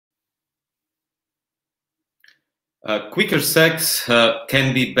Quicker sex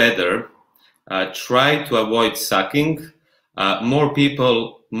can be better. Try to avoid sucking. More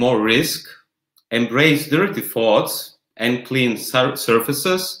people, more risk. Embrace dirty thoughts and clean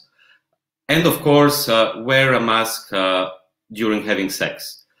surfaces. And of course, wear a mask during having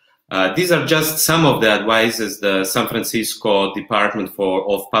sex. These are just some of the advices the San Francisco Department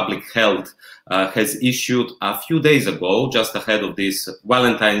of Public Health has issued a few days ago, just ahead of this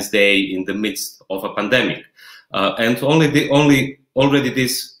Valentine's Day in the midst of a pandemic. And already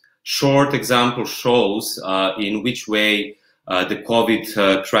this short example shows in which way the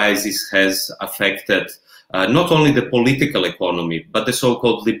COVID crisis has affected not only the political economy, but the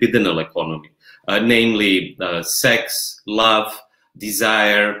so-called libidinal economy, namely sex, love,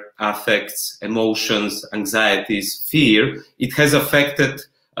 desire, affects, emotions, anxieties, fear. It has affected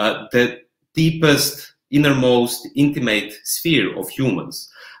the deepest, innermost, intimate sphere of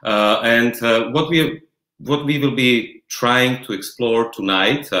humans. And what we will be trying to explore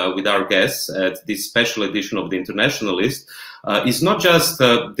tonight with our guests at this special edition of the Internationalist is not just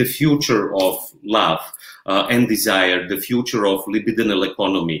the future of love and desire, the future of libidinal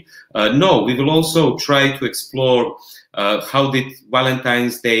economy. No, we will also try to explore how did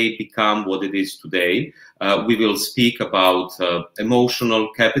Valentine's Day become what it is today. We will speak about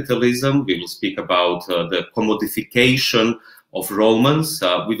emotional capitalism. We will speak about the commodification of romance.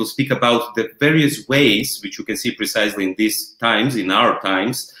 We will speak about the various ways, which you can see precisely in these times, in our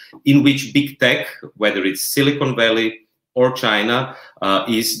times, in which big tech, whether it's Silicon Valley or China,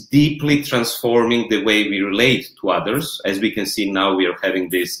 is deeply transforming the way we relate to others. As we can see now, we are having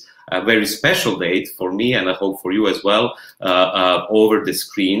this very special date for me, and I hope for you as well, over the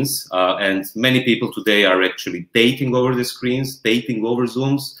screens. And many people today are actually dating over the screens, dating over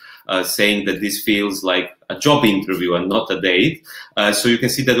Zooms, saying that this feels like a job interview and not a date. So you can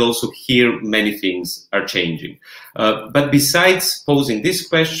see that also here many things are changing. But besides posing these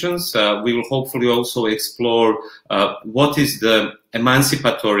questions, we will hopefully also explore what is the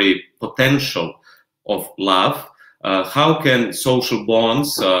emancipatory potential of love. How can social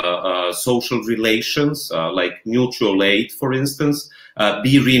bonds, social relations, like mutual aid, for instance,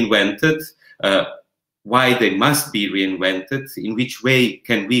 be reinvented? Why they must be reinvented? In which way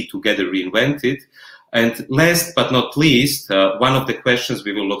can we together reinvent it? And last but not least, one of the questions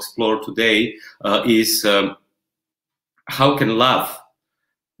we will explore today is how can love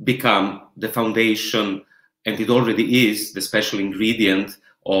become the foundation, and it already is, the special ingredient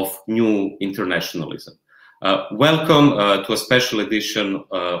of new internationalism. Welcome to a special edition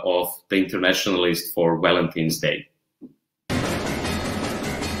of the Internationalist for Valentine's Day.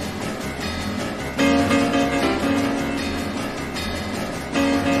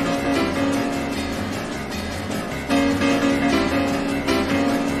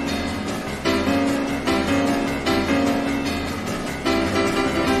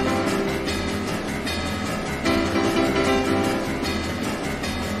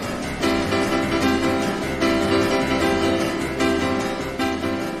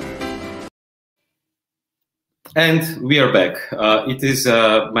 And we are back. It is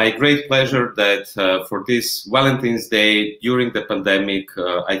my great pleasure that for this Valentine's Day during the pandemic,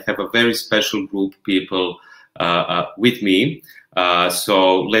 I have a very special group of people with me.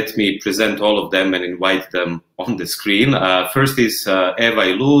 So let me present all of them and invite them on the screen. First is Eva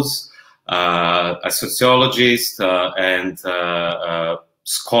Iluz, a sociologist and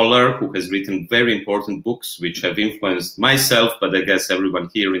scholar who has written very important books which have influenced myself, but I guess everyone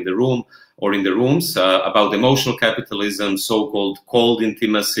here in the room or in the rooms, about emotional capitalism, so-called cold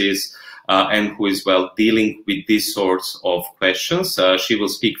intimacies, and who is, well, dealing with these sorts of questions. She will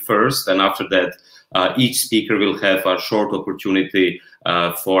speak first, and after that, each speaker will have a short opportunity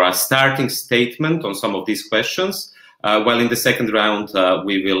for a starting statement on some of these questions. While in the second round,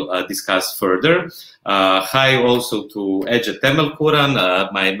 we will discuss further. Hi also to Ece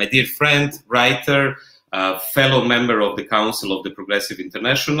Temelkuran, my dear friend, writer, fellow member of the Council of the Progressive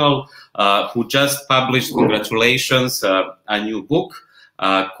International, who just published, congratulations, a new book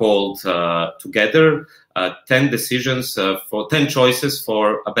called Together, 10 decisions for 10 choices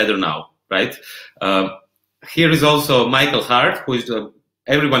for a better now, right? Here is also Michael Hart, who is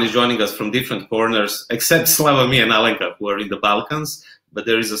everyone is joining us from different corners, except Slavomir and Alenka, who are in the Balkans, but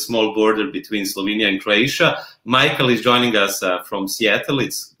there is a small border between Slovenia and Croatia. Michael is joining us from Seattle.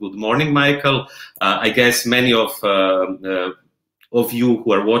 It's good morning, Michael. I guess many of you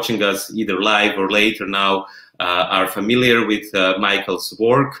who are watching us either live or later now are familiar with Michael's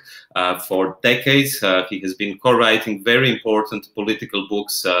work. For decades, he has been co-writing very important political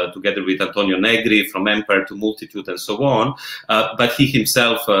books together with Antonio Negri, From Empire to Multitude and so on. But he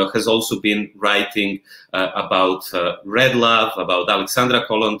himself has also been writing about red love, about Alexandra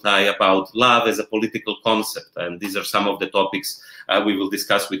Kollontai, about love as a political concept. And these are some of the topics we will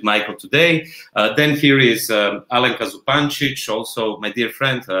discuss with Michael today. Then here is Alenka Zupancic, also my dear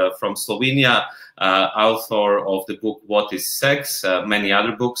friend from Slovenia, author of the book What is Sex, many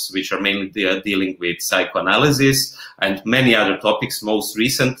other books which are mainly dealing with psychoanalysis and many other topics. Most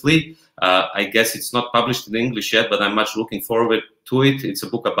recently, I guess it's not published in English yet, but I'm much looking forward to it. It's a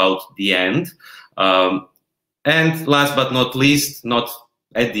book about the end. And last but not least, not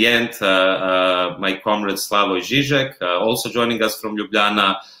at the end, my comrade Slavoj Žižek, also joining us from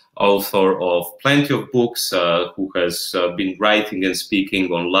Ljubljana, author of plenty of books, who has been writing and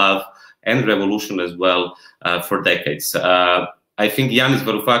speaking on love and revolution as well for decades. I think Yanis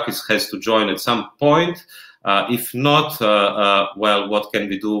Varoufakis has to join at some point. If not, well, what can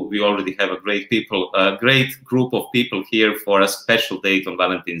we do? We already have a great group of people here for a special date on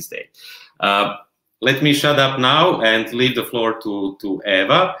Valentine's Day. Let me shut up now and leave the floor to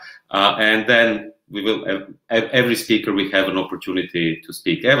Eva, and then we will, every speaker will have an opportunity to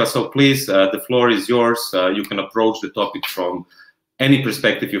speak. Eva, so please, the floor is yours. You can approach the topic from any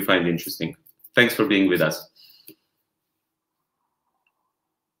perspective you find interesting. Thanks for being with us.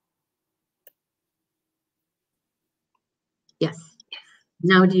 Yes.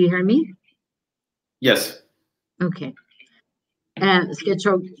 Now do you hear me? Yes. Okay.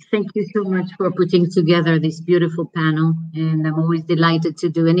 Sketcho, thank you so much for putting together this beautiful panel, and I'm always delighted to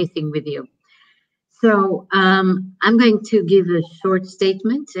do anything with you. So I'm going to give a short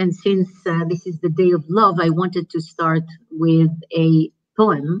statement, and since this is the Day of Love, I wanted to start with a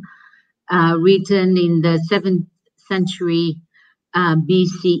poem written in the 7th century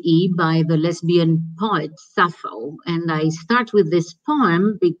BCE by the lesbian poet Sappho. And I start with this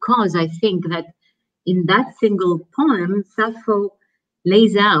poem because I think that in that single poem, Sappho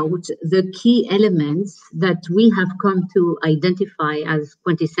lays out the key elements that we have come to identify as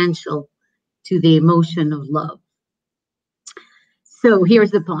quintessential to the emotion of love. So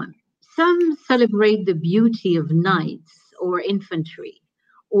here's the poem. Some celebrate the beauty of knights or infantry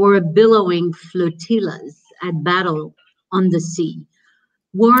or billowing flotillas at battle on the sea.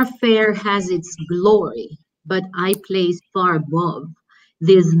 Warfare has its glory, but I place far above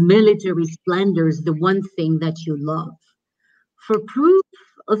these military splendors the one thing that you love. For proof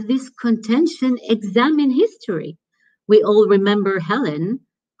of this contention, examine history. We all remember Helen,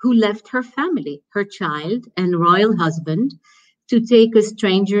 who left her family, her child and royal husband, to take a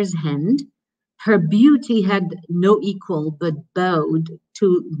stranger's hand. Her beauty had no equal, but bowed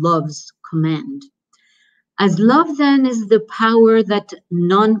to love's command. As love then is the power that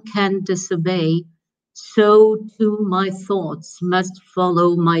none can disobey, so too my thoughts must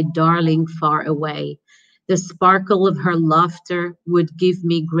follow my darling far away. The sparkle of her laughter would give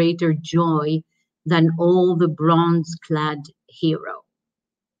me greater joy than all the bronze-clad hero.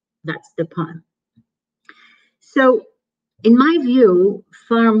 That's the poem. So, in my view,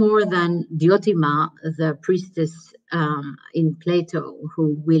 far more than Diotima, the priestess in Plato,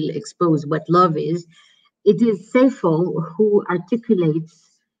 who will expose what love is, it is Sappho who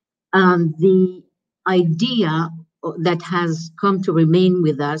articulates the idea that has come to remain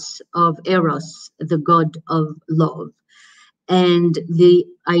with us of Eros, the god of love. And the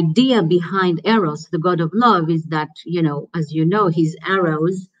idea behind Eros, the god of love, is that, as you know, his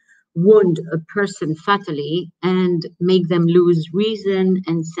arrows wound a person fatally and make them lose reason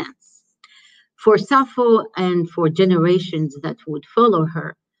and sense. For Sappho and for generations that would follow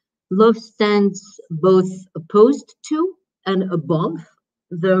her, love stands both opposed to and above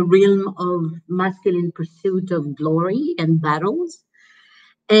the realm of masculine pursuit of glory and battles.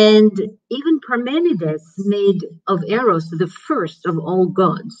 And even Parmenides made of Eros the first of all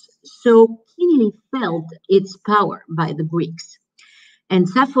gods, so keenly felt its power by the Greeks. And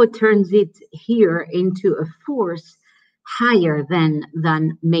Sappho turns it here into a force higher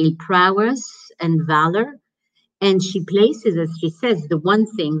than male prowess and valor. And she places, as she says, the one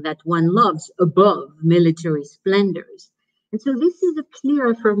thing that one loves above military splendors. And so this is a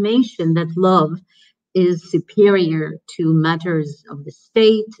clear affirmation that love is superior to matters of the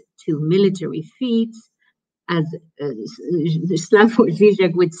state, to military feats, as Slavoj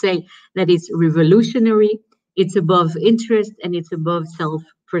Žižek would say, that it's revolutionary, it's above interest, and it's above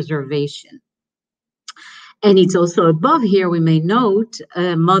self-preservation. And it's also above, here we may note,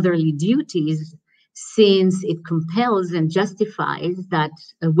 motherly duties, since it compels and justifies that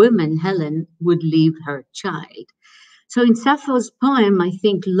a woman, Helen, would leave her child. So in Sappho's poem, I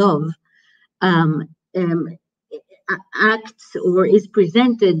think love acts or is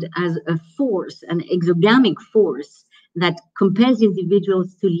presented as a force, an exogamic force that compels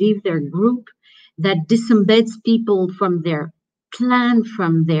individuals to leave their group, that disembeds people from their clan,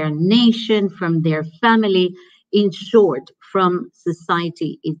 from their nation, from their family, in short, from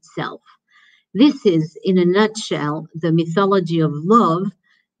society itself. This is, in a nutshell, the mythology of love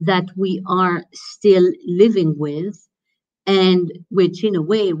that we are still living with, and which, in a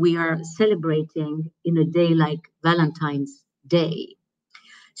way, we are celebrating in a day like Valentine's Day.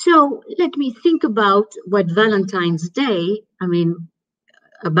 So let me think about what Valentine's Day,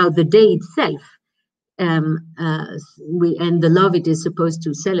 about the day itself, and the love it is supposed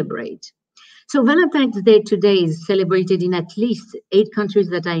to celebrate. So Valentine's Day today is celebrated in at least 8 countries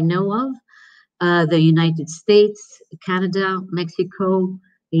that I know of: the United States, Canada, Mexico,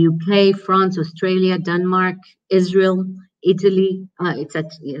 the UK, France, Australia, Denmark, Israel, Italy. It's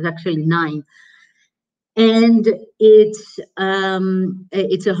actually 9. And it's a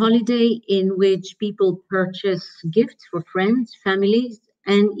holiday in which people purchase gifts for friends, families,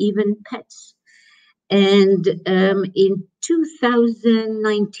 and even pets. And in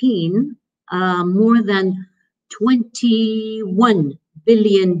 2019, more than $21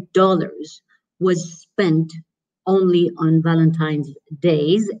 billion was spent only on Valentine's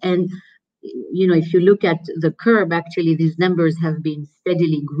Days. And, if you look at the curve, actually, these numbers have been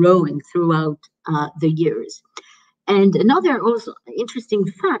steadily growing throughout the years. And another also interesting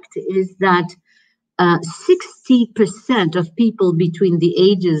fact is that 60% of people between the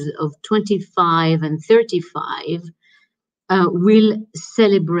ages of 25 and 35 will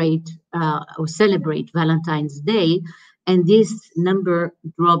celebrate Valentine's Day, and this number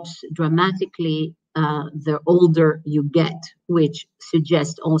drops dramatically the older you get, which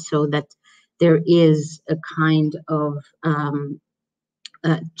suggests also that there is a kind of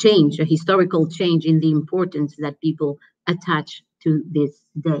change, a historical change in the importance that people attach to this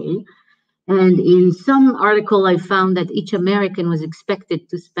day. And in some article, I found that each American was expected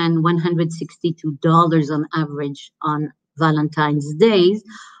to spend $162 on average on Valentine's Days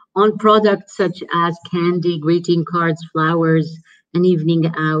on products such as candy, greeting cards, flowers, an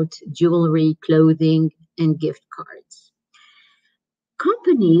evening out, jewelry, clothing, and gift cards.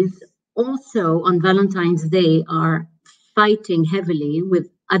 Companies also on Valentine's Day are fighting heavily with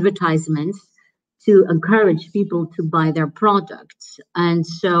advertisements to encourage people to buy their products. And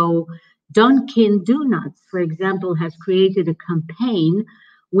so Dunkin' Donuts, for example, has created a campaign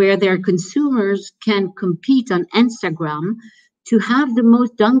where their consumers can compete on Instagram to have the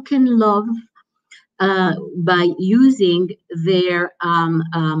most Dunkin' love by using their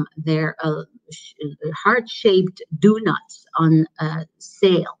heart-shaped donuts on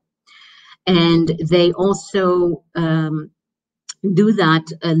sale. And they also do that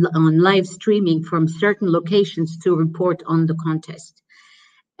on live streaming from certain locations to report on the contest,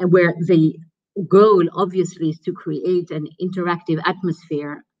 and where the goal obviously is to create an interactive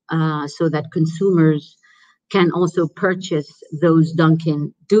atmosphere so that consumers can also purchase those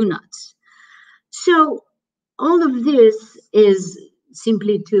Dunkin' Donuts. So all of this is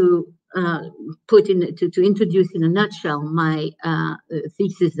simply to introduce in a nutshell my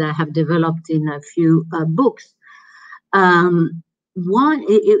thesis that I have developed in a few books. One,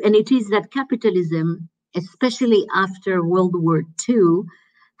 and it is that capitalism, especially after World War II,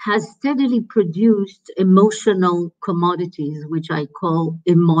 has steadily produced emotional commodities, which I call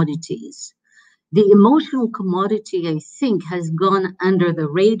immodities. The emotional commodity, I think, has gone under the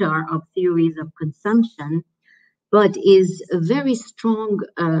radar of theories of consumption, but is a very strong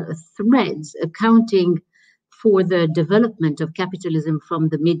threads accounting for the development of capitalism from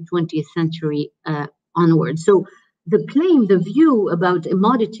the mid-20th century onwards. So the view about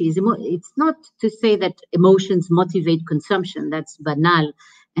immodities, it's not to say that emotions motivate consumption. That's banal.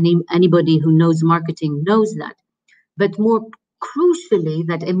 And anybody who knows marketing knows that. But more crucially,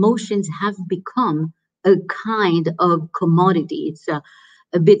 that emotions have become a kind of commodity. It's a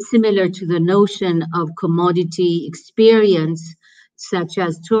bit similar to the notion of commodity experience, such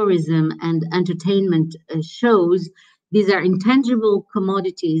as tourism and entertainment shows. These are intangible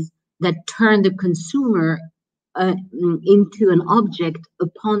commodities that turn the consumer into an object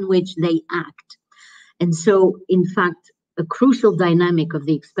upon which they act. And so, in fact, a crucial dynamic of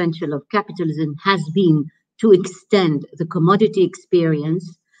the expansion of capitalism has been to extend the commodity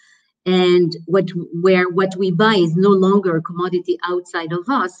experience, and where what we buy is no longer a commodity outside of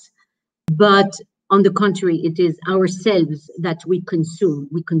us, but On the contrary, it is ourselves that we consume.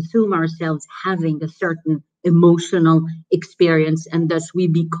 We consume ourselves having a certain emotional experience, and thus we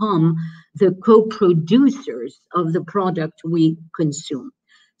become the co-producers of the product we consume.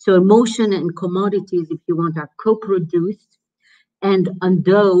 So emotion and commodities, if you want, are co-produced and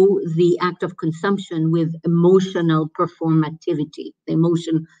endow the act of consumption with emotional performativity. The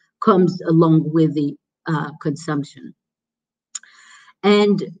emotion comes along with the consumption.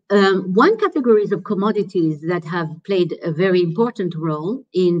 And one category of commodities that have played a very important role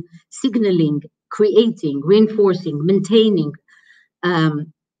in signaling, creating, reinforcing, maintaining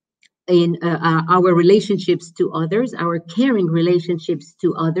in our relationships to others, our caring relationships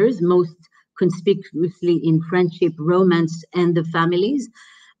to others, most conspicuously in friendship, romance, and the families,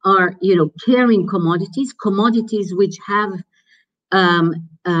 are, caring commodities, commodities which have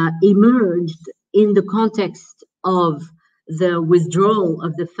emerged in the context of the withdrawal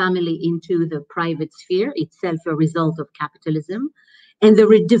of the family into the private sphere, itself a result of capitalism, and the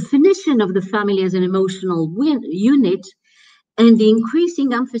redefinition of the family as an emotional unit, and the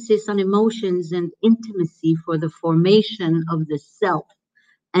increasing emphasis on emotions and intimacy for the formation of the self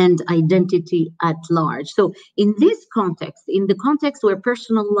and identity at large. So in this context, in the context where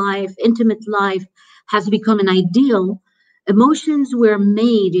personal life, intimate life has become an ideal, emotions were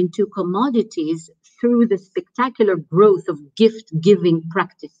made into commodities through the spectacular growth of gift-giving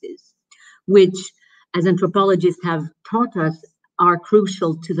practices, which, as anthropologists have taught us, are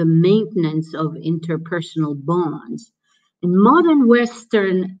crucial to the maintenance of interpersonal bonds. And modern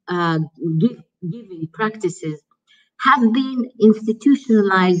Western giving practices have been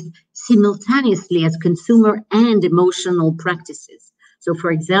institutionalized simultaneously as consumer and emotional practices. So,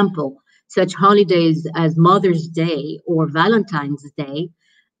 for example, such holidays as Mother's Day or Valentine's Day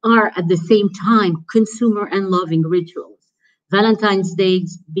are at the same time consumer and loving rituals. Valentine's Day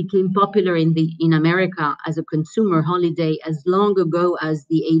became popular in America as a consumer holiday as long ago as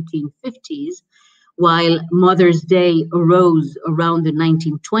the 1850s, while Mother's Day arose around the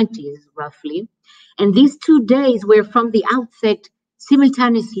 1920s, roughly. And these 2 days were from the outset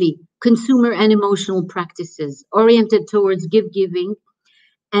simultaneously consumer and emotional practices oriented towards gift-giving,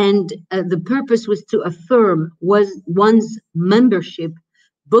 and the purpose was to affirm one's membership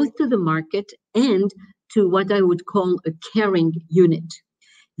both to the market and to what I would call a caring unit.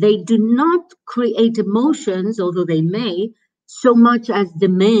 They do not create emotions, although they may, so much as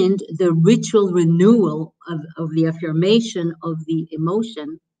demand the ritual renewal of the affirmation of the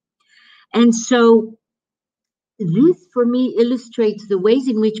emotion. And so this, for me, illustrates the ways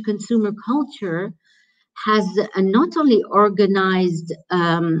in which consumer culture has not only organized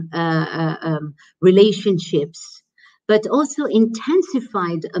relationships, but also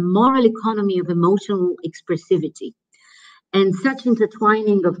intensified a moral economy of emotional expressivity. And such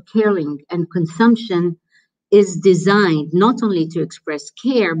intertwining of caring and consumption is designed not only to express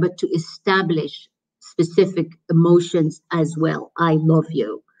care, but to establish specific emotions as well. I love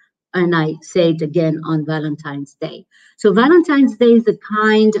you. And I say it again on Valentine's Day. So Valentine's Day is a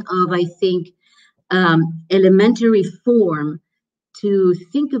kind of, I think, elementary form to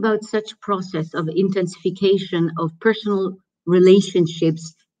think about such process of intensification of personal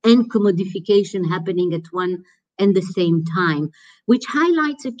relationships and commodification happening at one and the same time, which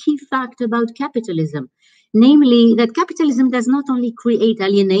highlights a key fact about capitalism, namely that capitalism does not only create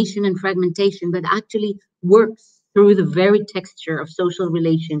alienation and fragmentation, but actually works through the very texture of social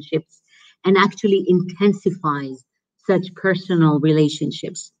relationships and actually intensifies such personal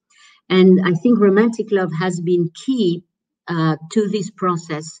relationships. And I think romantic love has been key to this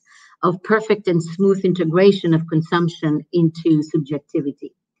process of perfect and smooth integration of consumption into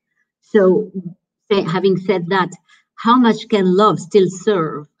subjectivity. So, having said that, how much can love still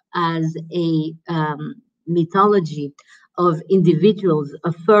serve as a mythology of individuals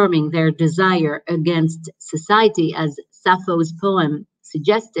affirming their desire against society, as Sappho's poem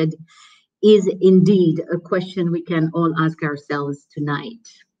suggested, is indeed a question we can all ask ourselves tonight.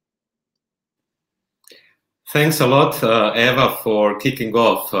 Thanks a lot, Eva, for kicking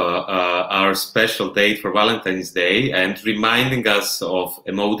off our special date for Valentine's Day and reminding us of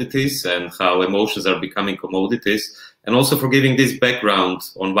commodities and how emotions are becoming commodities, and also for giving this background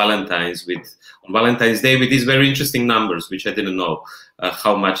on Valentine's Day with these very interesting numbers, which I didn't know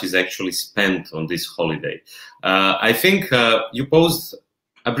how much is actually spent on this holiday. I think you posed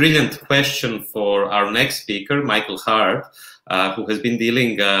a brilliant question for our next speaker, Michael Hart, who has been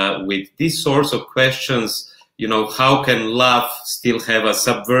dealing with these sorts of questions. You know, how can love still have a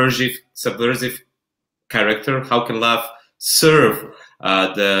subversive character? How can love serve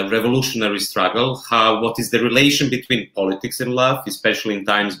the revolutionary struggle, what is the relation between politics and love, especially in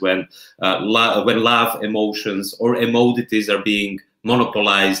times when love emotions or emotities are being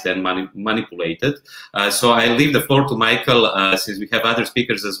monopolized and manipulated. So I leave the floor to Michael, since we have other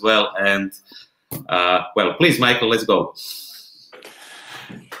speakers as well. And well, please, Michael, let's go.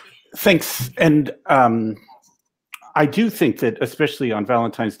 Thanks. And I do think that, especially on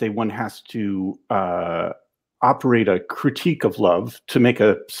Valentine's Day, one has to operate a critique of love to make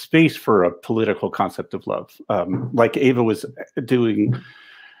a space for a political concept of love, like Eva was doing,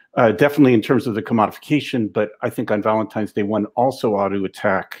 definitely in terms of the commodification. But I think on Valentine's Day, one also ought to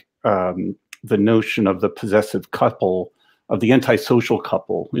attack the notion of the possessive couple, of the antisocial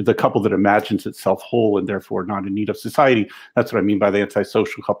couple, the couple that imagines itself whole and therefore not in need of society. That's what I mean by the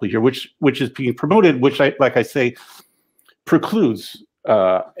antisocial couple here, which is being promoted, which, like I say, precludes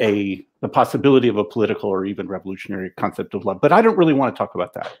the possibility of a political or even revolutionary concept of love. But I don't really want to talk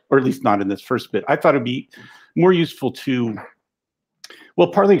about that, or at least not in this first bit. I thought it'd be more useful to,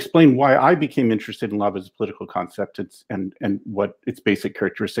 well, partly explain why I became interested in love as a political concept and what its basic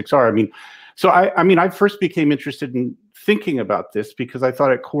characteristics are. I mean, I first became interested in thinking about this because I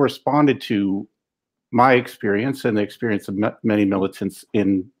thought it corresponded to my experience and the experience of many militants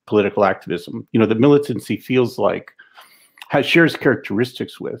in political activism. You know, the militancy feels like shares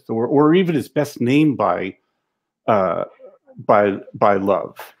characteristics with, or even is best named by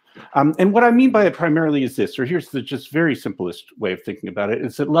love. And what I mean by it primarily is this, or here's the just very simplest way of thinking about it,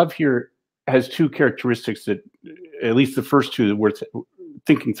 is that love here has two characteristics that, at least the first two, that worth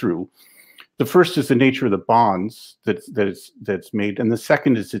thinking through. The first is the nature of the bonds that's made, and the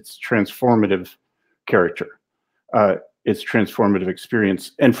second is its transformative character, its transformative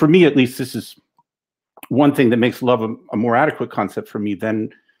experience. And for me, at least, this is one thing that makes love a more adequate concept for me than,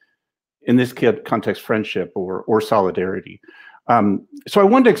 in this context, friendship or solidarity. So I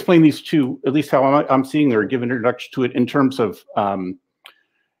wanted to explain these two, at least how I'm seeing or give an introduction to it in terms of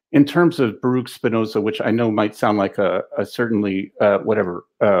Baruch Spinoza, which I know might sound like a certainly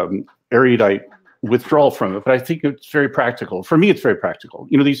erudite withdrawal from it, but I think it's very practical. For me, it's very practical.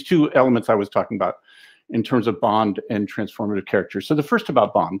 You know, these two elements I was talking about in terms of bond and transformative character. So the first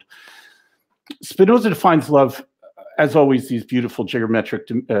about bond, Spinoza defines love, as always, these beautiful geometric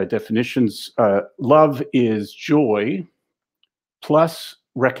definitions. Love is joy plus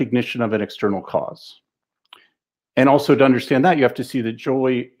recognition of an external cause. And also to understand that, you have to see that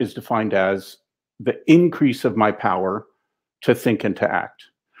joy is defined as the increase of my power to think and to act.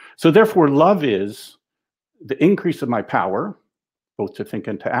 So therefore, love is the increase of my power, both to think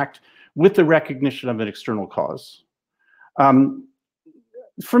and to act, with the recognition of an external cause.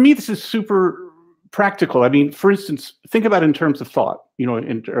 For me, this is super practical. I mean, for instance, think about it in terms of thought, you know,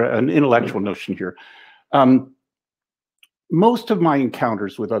 an intellectual notion here. Most of my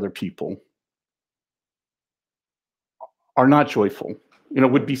encounters with other people are not joyful, you know,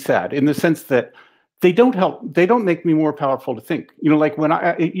 would be sad in the sense that they don't help, they don't make me more powerful to think. You know, like when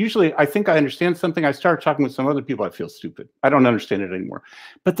usually I think I understand something, I start talking with some other people, I feel stupid. I don't understand it anymore.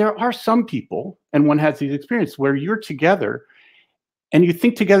 But there are some people, and one has these experiences where you're together and you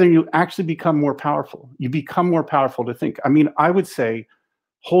think together and you actually become more powerful. You become more powerful to think. I mean, I would say,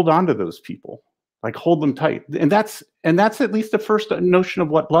 hold on to those people, like hold them tight. And that's at least the first notion of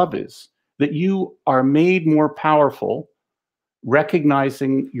what love is, that you are made more powerful,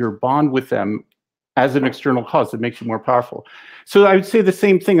 recognizing your bond with them as an external cause that makes you more powerful. So I would say the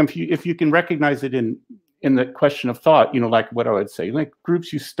same thing if you can recognize it in the question of thought, you know, like what I would say, like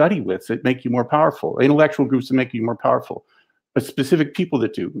groups you study with that make you more powerful, intellectual groups that make you more powerful, but specific people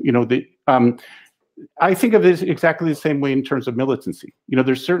that do, you know, I think of this exactly the same way in terms of militancy. You know,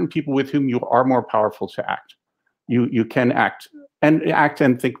 there's certain people with whom you are more powerful to act. You can act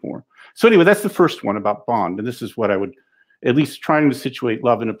and think more. So anyway, that's the first one about bond. And this is what I would, at least trying to situate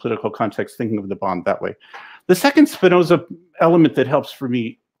love in a political context, thinking of the bond that way. The second Spinoza element that helps for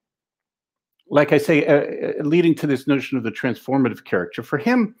me, like I say, leading to this notion of the transformative character, for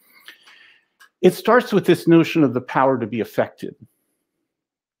him, it starts with this notion of the power to be affected.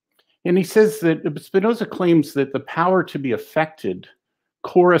 And he says that Spinoza claims that the power to be affected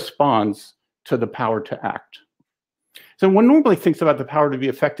corresponds to the power to act. So one normally thinks about the power to be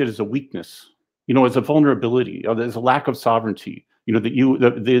affected as a weakness, you know, as a vulnerability, or as a lack of sovereignty. You know,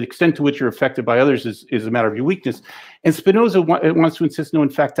 that the extent to which you're affected by others is a matter of your weakness. And Spinoza wants to insist, no, in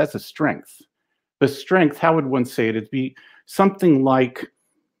fact, that's a strength. The strength, how would one say it? It'd be something like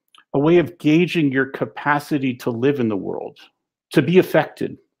a way of gauging your capacity to live in the world, to be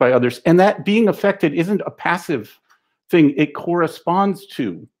affected by others. And that being affected isn't a passive thing. It corresponds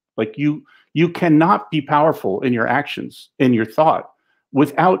to, like, you cannot be powerful in your actions, in your thought,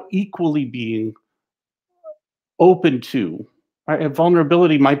 without equally being open to,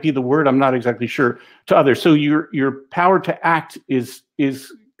 vulnerability might be the word, I'm not exactly sure, to others. So your power to act is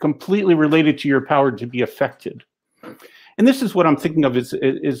completely related to your power to be affected. And this is what I'm thinking of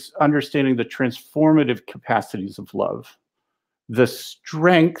is understanding the transformative capacities of love, the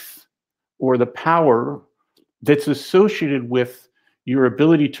strength or the power that's associated with your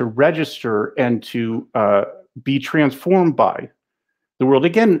ability to register and to be transformed by the world.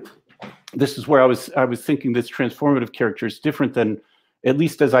 Again, this is where I was thinking this transformative character is different than, at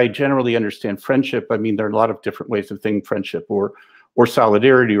least as I generally understand friendship. I mean, there are a lot of different ways of thinking friendship or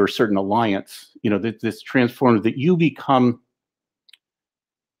solidarity or certain alliance. You know, this transformative, that you become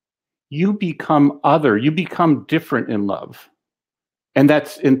other, you become different in love. And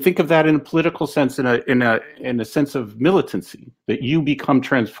think of that in a political sense, in a sense of militancy, that you become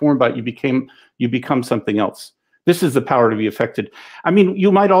transformed by it, you become something else. This is the power to be affected. I mean,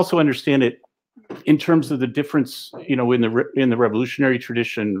 you might also understand it in terms of the difference, you know, in the revolutionary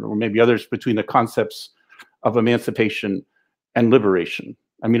tradition, or maybe others, between the concepts of emancipation and liberation.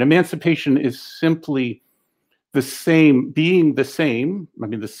 I mean, emancipation is simply the same, being the same. I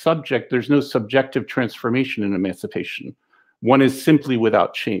mean, the subject, there's no subjective transformation in emancipation. One is simply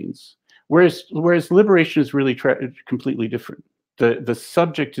without chains. Whereas liberation is really completely different. The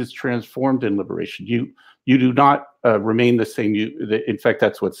subject is transformed in liberation. You do not remain the same. In fact,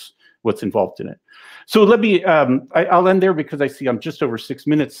 that's what's involved in it. So let me, I'll end there because I see I'm just over 6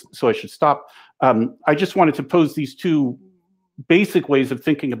 minutes, so I should stop. I just wanted to pose these two basic ways of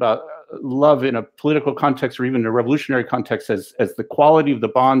thinking about love in a political context or even in a revolutionary context as the quality of the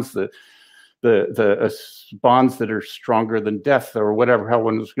bonds, the bonds that are stronger than death, or whatever, how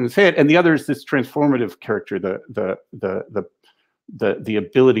one was going to say it. And the other is this transformative character, the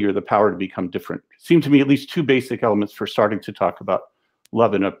ability or the power to become different. Seem to me at least two basic elements for starting to talk about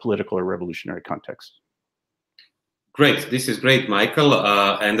love in a political or revolutionary context. Great, this is great, Michael,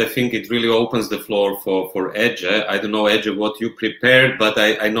 and I think it really opens the floor for Ece. I don't know, Ece, what you prepared, but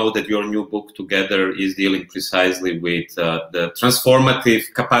I know that your new book together is dealing precisely with the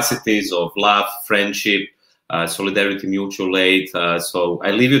transformative capacities of love, friendship, solidarity, mutual aid. So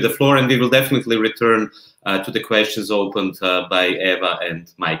I leave you the floor, and we will definitely return to the questions opened by Eva and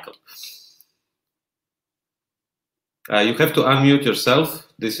Michael. You have to unmute yourself.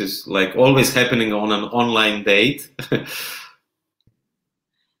 This is like always happening on an online date,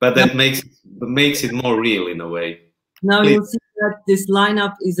 but that makes it more real in a way. Now you'll see that this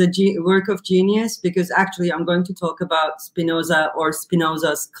lineup is a work of genius, because actually I'm going to talk about Spinoza, or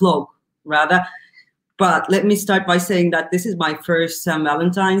Spinoza's cloak, rather. But let me start by saying that this is my first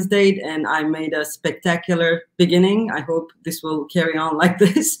Valentine's date, and I made a spectacular beginning. I hope this will carry on like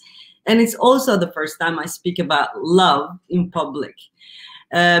this. And it's also the first time I speak about love in public,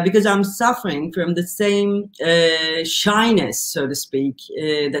 because I'm suffering from the same shyness, so to speak,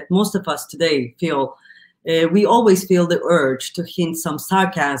 that most of us today feel. We always feel the urge to hint some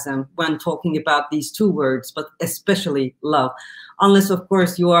sarcasm when talking about these two words, but especially love, unless, of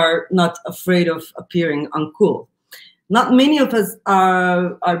course, you are not afraid of appearing uncool. Not many of us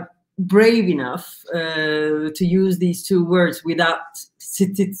are brave enough to use these two words without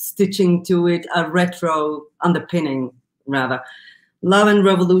stitching to it a retro underpinning, rather. Love and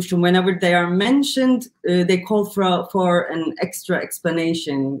revolution, whenever they are mentioned, they call for an extra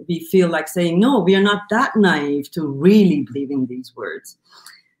explanation. We feel like saying, no, we are not that naive to really believe in these words.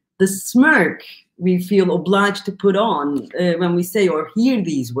 The smirk we feel obliged to put on when we say or hear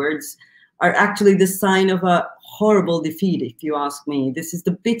these words are actually the sign of a horrible defeat, if you ask me. This is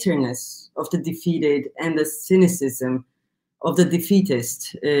the bitterness of the defeated and the cynicism of the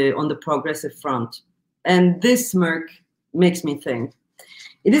defeatist on the progressive front. And this smirk makes me think.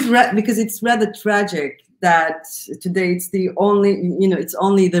 It is because it's rather tragic that today it's the only, it's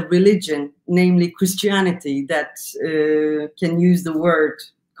only the religion, namely Christianity, that can use the word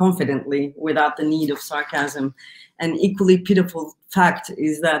confidently without the need of sarcasm. An equally pitiful fact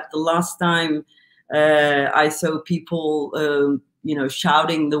is that the last time I saw people,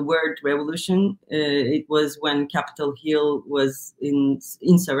 shouting the word revolution, it was when Capitol Hill was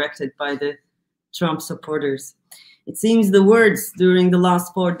insurrected by the Trump supporters. It seems the words during the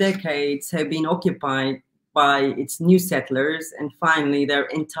last 4 decades have been occupied by its new settlers, and finally they're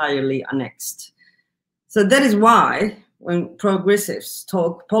entirely annexed. So that is why when progressives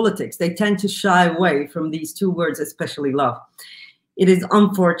talk politics, they tend to shy away from these two words, especially love. It is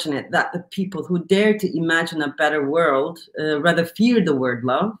unfortunate that the people who dare to imagine a better world rather fear the word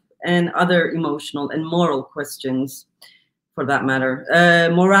love and other emotional and moral questions, for that matter.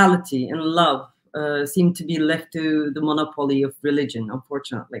 Morality and love seem to be left to the monopoly of religion,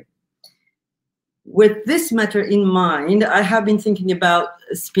 unfortunately. With this matter in mind, I have been thinking about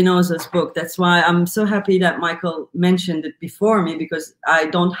Spinoza's book. That's why I'm so happy that Michael mentioned it before me, because I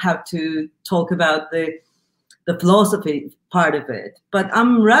don't have to talk about the philosophy part of it. But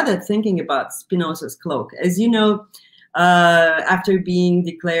I'm rather thinking about Spinoza's cloak. As you know, after being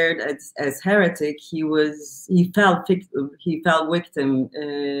declared as heretic, he fell victim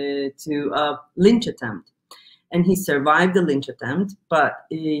to a lynch attempt. And he survived the lynch attempt, but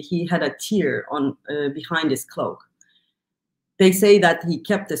he had a tear on behind his cloak. They say that he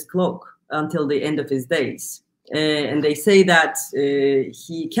kept his cloak until the end of his days. And they say that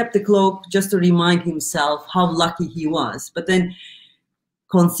he kept the cloak just to remind himself how lucky he was. But then,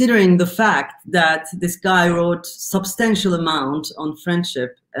 considering the fact that this guy wrote substantial amount on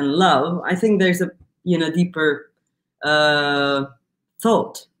friendship and love, I think there's a deeper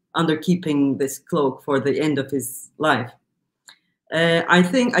thought under keeping this cloak for the end of his life. I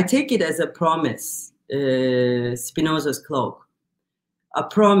take it as a promise, Spinoza's cloak, a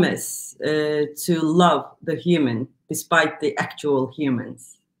promise to love the human despite the actual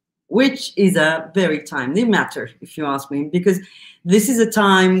humans, which is a very timely matter, if you ask me, because this is a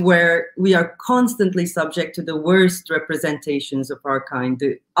time where we are constantly subject to the worst representations of our kind,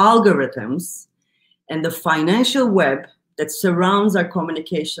 the algorithms and the financial web that surrounds our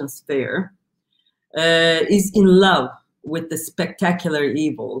communication sphere is in love with the spectacular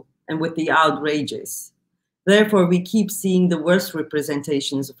evil and with the outrageous. Therefore, we keep seeing the worst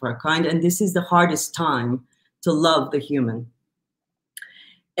representations of our kind, and this is the hardest time to love the human.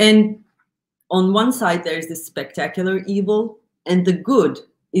 And on one side, there is the spectacular evil, and the good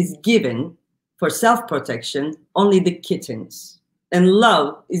is given for self-protection, only the kittens. And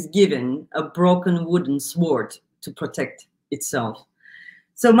love is given a broken wooden sword to protect itself.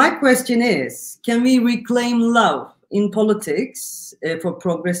 So my question is, can we reclaim love in politics, for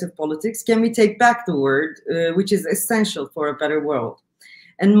progressive politics? Can we take back the word, which is essential for a better world?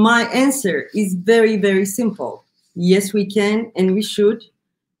 And my answer is very, very simple. Yes, we can, and we should,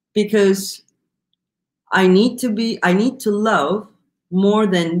 because I need to love more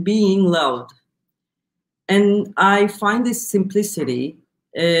than being loved. And I find this simplicity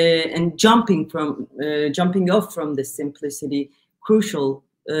and jumping off from this simplicity crucial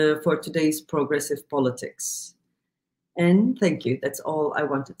for today's progressive politics. And thank you. That's all I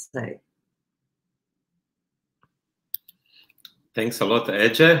wanted to say. Thanks a lot,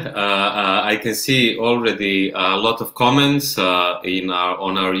 Ece. I can see already a lot of comments on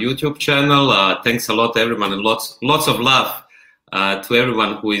our YouTube channel. Thanks a lot, everyone, and lots of love to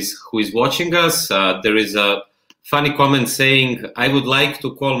everyone who is watching us. There is a funny comment saying, "I would like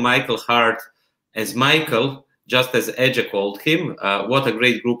to call Michael Hart as Michael, just as Ece called him." What a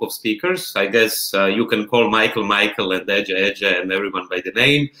great group of speakers. I guess you can call Michael and Ece and everyone by the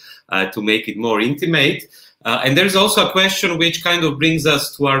name to make it more intimate. And there's also a question which kind of brings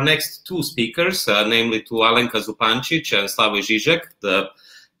us to our next two speakers, namely to Alenka Zupancic and Slavoj Žižek. The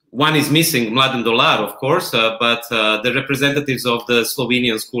one is missing, Mladen Dolar, of course, but the representatives of the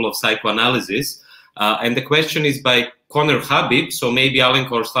Slovenian School of Psychoanalysis. And the question is by Conor Habib. So maybe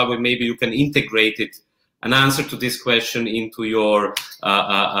Alenka or Slavoj, maybe you can integrate it, an answer to this question, into your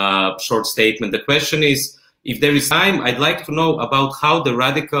short statement. The question is, if there is time, I'd like to know about how the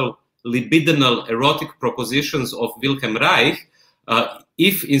radical libidinal erotic propositions of Wilhelm Reich,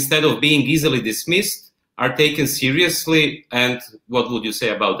 if instead of being easily dismissed, are taken seriously, and what would you say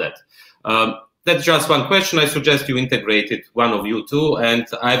about that? That's just one question. I suggest you integrate it, one of you two, and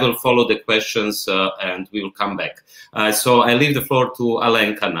I will follow the questions and we will come back. So I leave the floor to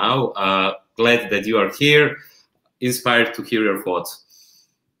Alenka now. Glad that you are here, inspired to hear your thoughts.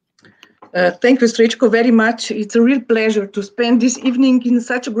 Thank you, Srečko, very much. It's a real pleasure to spend this evening in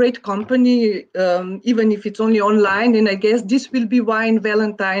such a great company, even if it's only online. And I guess this will be why in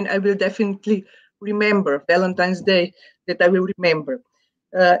Valentine I will definitely remember, Valentine's Day, that I will remember.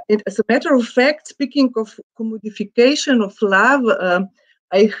 As a matter of fact, speaking of commodification of love,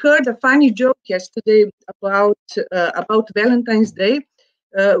 I heard a funny joke yesterday about Valentine's Day,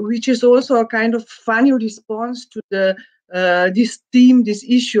 which is also a kind of funny response to this theme, this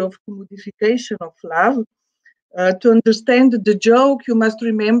issue of commodification of love. To understand the joke, you must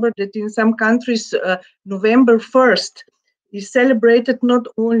remember that in some countries, November 1st is celebrated not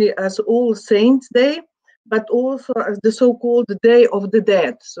only as All Saints' Day, but also as the so-called Day of the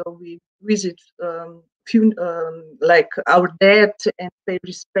Dead. So we visit like our dead and pay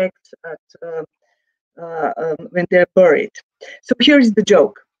respect when they're buried. So here is the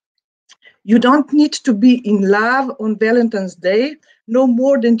joke. You don't need to be in love on Valentine's Day, no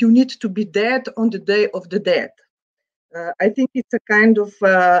more than you need to be dead on the day of the dead. I think it's a kind of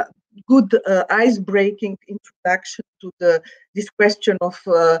good ice-breaking introduction to this question of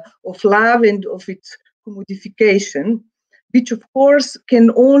love and of its commodification, which of course can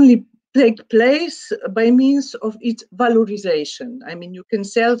only take place by means of its valorization. I mean, you can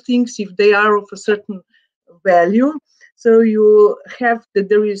sell things if they are of a certain value, so you have that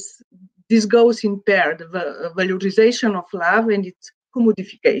this goes in pair, the valorization of love and its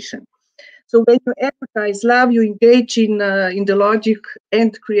commodification. So when you advertise love, you engage in the logic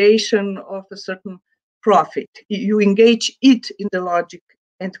and creation of a certain profit. You engage it in the logic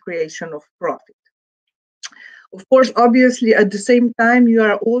and creation of profit. Of course, obviously, at the same time, you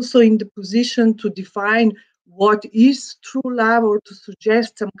are also in the position to define what is true love, or to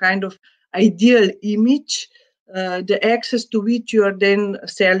suggest some kind of ideal image, the access to which you are then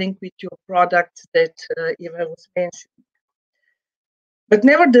selling with your products that Eva was mentioning. But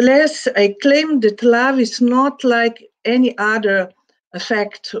nevertheless, I claim that love is not like any other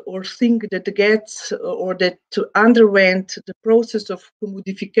effect or thing that gets or that underwent the process of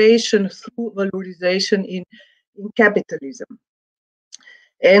commodification through valorization in capitalism.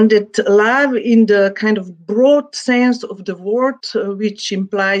 And that love, in the kind of broad sense of the word, which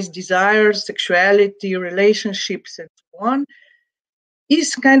implies desire, sexuality, relationships, and so on,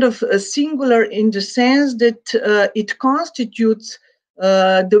 is kind of singular in the sense that it constitutes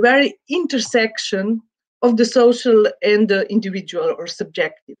the very intersection of the social and the individual or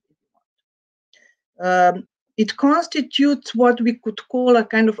subjective. It constitutes what we could call a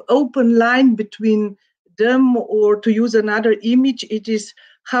kind of open line between them, or to use another image, it is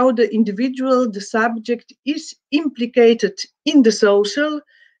how the individual, the subject, is implicated in the social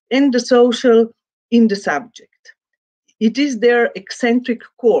and the social in the subject. It is their eccentric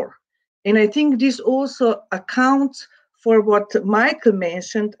core. And I think this also accounts for what Michael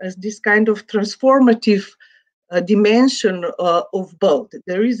mentioned as this kind of transformative dimension of both.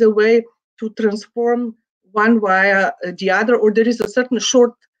 There is a way to transform one via the other, or there is a certain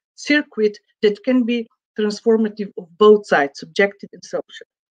short circuit that can be transformative of both sides, subjective and social.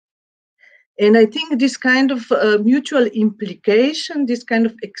 And I think this kind of mutual implication, this kind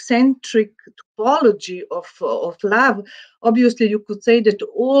of eccentric topology of love, obviously you could say that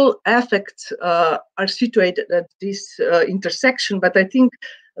all affects are situated at this intersection, but I think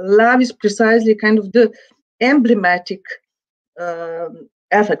love is precisely kind of the emblematic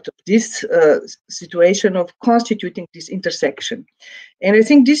effect of this situation of constituting this intersection. And I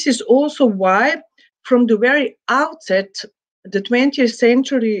think this is also why, from the very outset, the 20th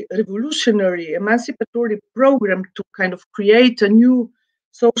century revolutionary emancipatory program to kind of create a new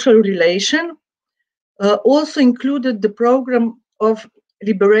social relation also included the program of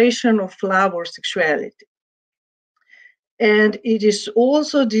liberation of love or sexuality. And it is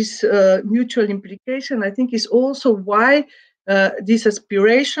also this mutual implication, I think, is also why this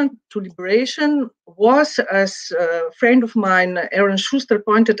aspiration to liberation was, as a friend of mine, Aaron Schuster,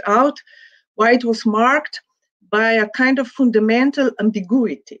 pointed out, why it was marked by a kind of fundamental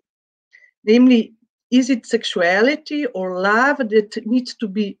ambiguity. Namely, is it sexuality or love that needs to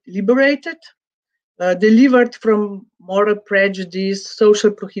be liberated, delivered from moral prejudice, social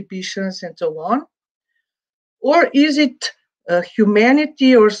prohibitions, and so on? Or is it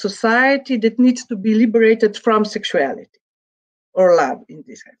humanity or society that needs to be liberated from sexuality or love in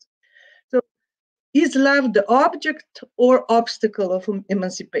this sense? So, is love the object or obstacle of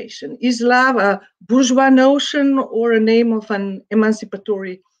emancipation? Is love a bourgeois notion or a name of an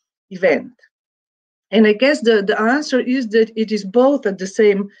emancipatory event? And I guess the answer is that it is both at the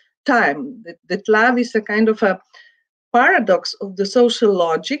same time, that love is a kind of a paradox of the social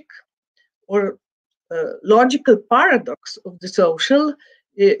logic, or logical paradox of the social,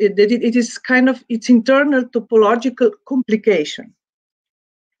 that it is kind of its internal topological complication.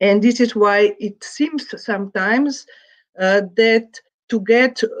 And this is why it seems sometimes that to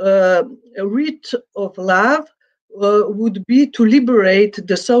get rid of love would be to liberate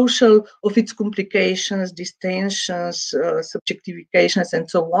the social of its complications, distensions, subjectifications, and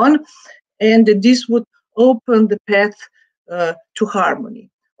so on, and that this would open the path to harmony.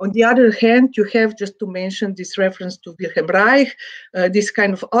 On the other hand, you have, just to mention this reference to Wilhelm Reich, this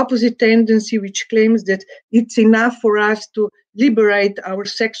kind of opposite tendency which claims that it's enough for us to liberate our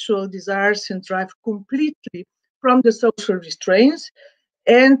sexual desires and drive completely from the social restraints,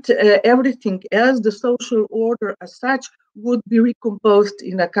 and everything else, the social order as such, would be recomposed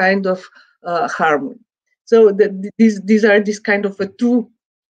in a kind of harmony. So these are this kind of two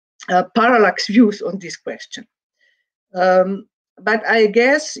parallax views on this question. but I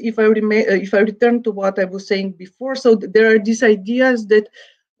guess if I return to what I was saying before, so there are these ideas that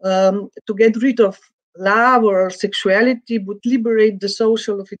to get rid of love or sexuality would liberate the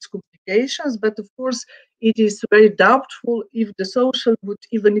social of its complications, but of course it is very doubtful if the social would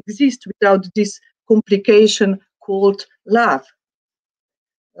even exist without this complication called love.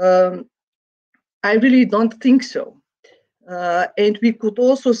 I really don't think so. And we could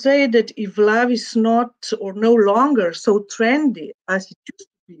also say that if love is not or no longer so trendy as it used to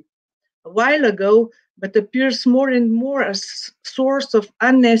be a while ago, but appears more and more as source of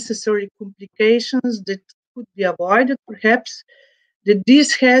unnecessary complications that could be avoided, perhaps, that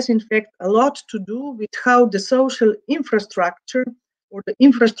this has in fact a lot to do with how the social infrastructure or the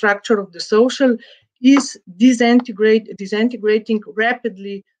infrastructure of the social is disintegrating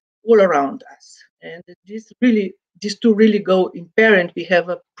rapidly all around us. And these two really go in pair, and we have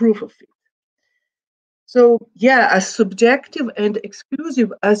a proof of it. So yeah, as subjective and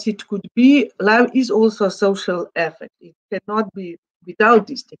exclusive as it could be, love is also a social effect. It cannot be without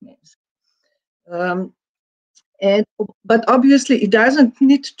this dimension. But obviously it doesn't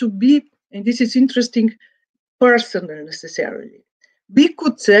need to be, and this is interesting, personal necessarily. We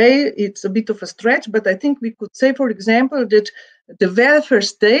could say, it's a bit of a stretch, but I think we could say, for example, that the welfare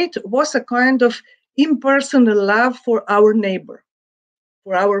state was a kind of impersonal love for our neighbor,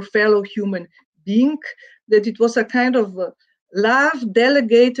 for our fellow human being, that it was a kind of love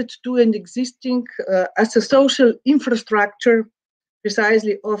delegated to and existing as a social infrastructure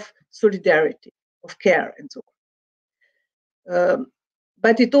precisely of solidarity, of care, and so on.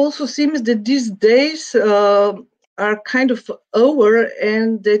 But it also seems that these days are kind of over,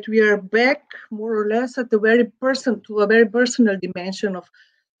 and that we are back more or less at a very personal dimension of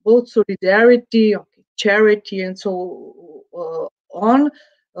both solidarity, charity, and so on,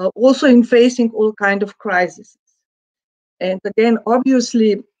 also in facing all kinds of crises. And again,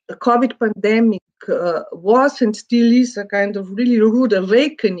 obviously, the COVID pandemic was and still is a kind of really rude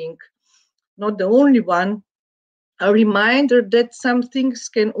awakening, not the only one, a reminder that some things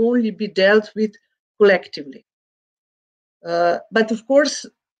can only be dealt with collectively. But of course,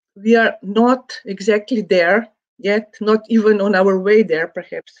 we are not exactly there yet, not even on our way there,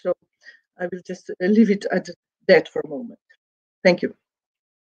 perhaps. So I will just leave it at that for a moment. Thank you.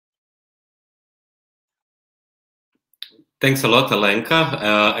 Thanks a lot, Alenka,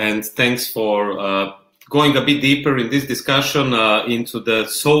 and thanks for going a bit deeper in this discussion into the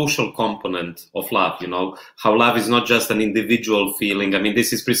social component of love, you know, how love is not just an individual feeling. I mean,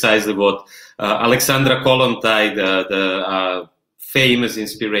 this is precisely what Alexandra Kollontai, the famous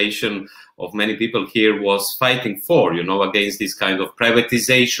inspiration of many people here, was fighting for, you know, against this kind of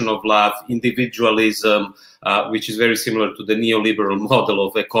privatization of love, individualism, which is very similar to the neoliberal model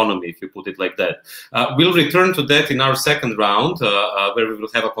of economy, if you put it like that. We'll return to that in our second round, where we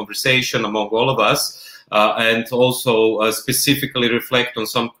will have a conversation among all of us, and also specifically reflect on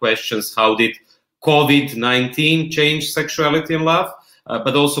some questions. How did COVID-19 change sexuality and love?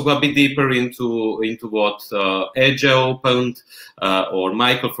 But also go a bit deeper into what Ege opened, or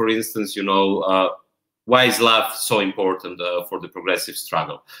Michael, for instance, you know, why is love so important for the progressive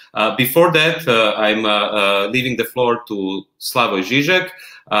struggle? Before that, I'm leaving the floor to Slavoj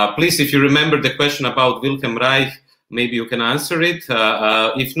Žižek. Please, if you remember the question about Wilhelm Reich, maybe you can answer it.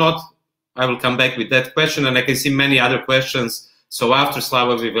 If not, I will come back with that question, and I can see many other questions. So after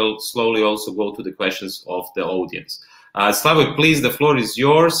Slavoj, we will slowly also go to the questions of the audience. Slavoj, please, the floor is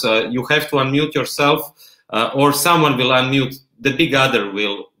yours. You have to unmute yourself, or someone will unmute. The big other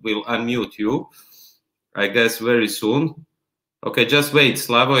will unmute you, I guess, very soon. Okay, just wait,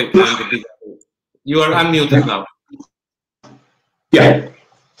 Slavoj. You are unmuted now. Yeah.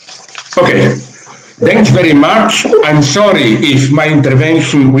 Okay. Thanks very much. I'm sorry if my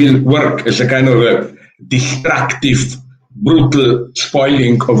intervention will work as a kind of a destructive, brutal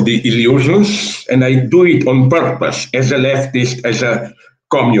spoiling of the illusions, and I do it on purpose as a leftist, as a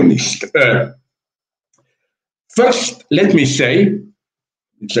communist. First, let me say,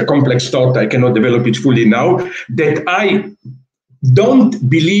 it's a complex thought, I cannot develop it fully now, that I don't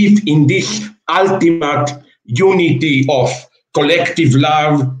believe in this ultimate unity of collective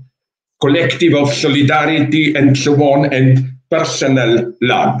love, collective of solidarity, and so on, and personal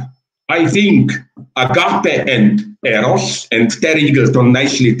love. I think agape and eros, and Terry Eagleton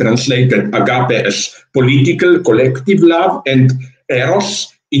nicely translated agape as political, collective love, and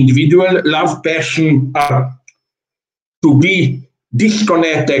eros, individual love, passion, are to be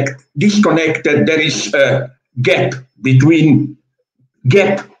disconnected. There is a gap between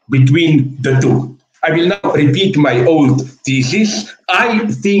the two. I will now repeat my old thesis. I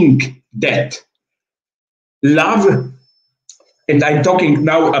think that love and I'm talking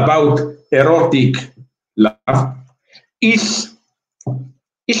now about erotic love, is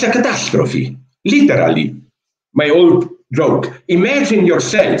a catastrophe, literally. My old joke. Imagine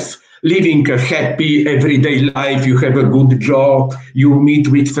yourself living a happy everyday life, you have a good job, you meet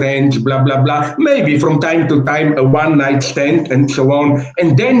with friends, blah, blah, blah, maybe from time to time a one-night stand and so on,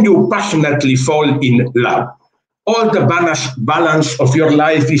 and then you passionately fall in love. All the balance of your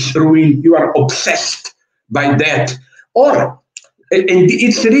life is ruined, you are obsessed by that. Or, and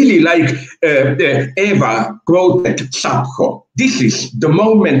it's really like Eva quoted Sapho, this is the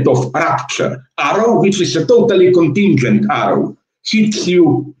moment of rapture. Arrow, which is a totally contingent arrow, hits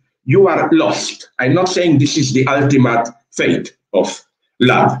you, you are lost. I'm not saying this is the ultimate fate of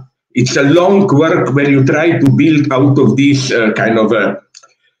love. It's a long work where you try to build out of this kind of a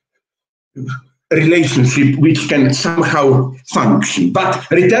relationship which can somehow function. But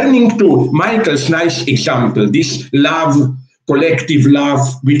returning to Michael's nice example, this love, collective love,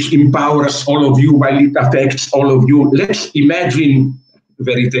 which empowers all of you while it affects all of you. Let's imagine,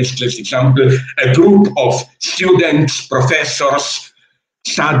 very tasteless example, a group of students, professors,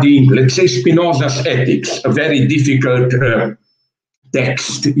 studying, let's say, Spinoza's Ethics, a very difficult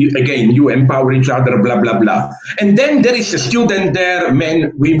text. Again, you empower each other, blah, blah, blah. And then there is a student there,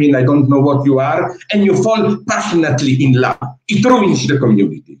 men, women, I don't know what you are, and you fall passionately in love. It ruins the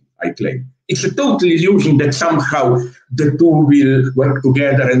community, I claim. It's a total illusion that somehow the two will work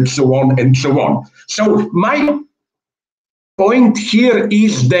together and so on and so on. So my point here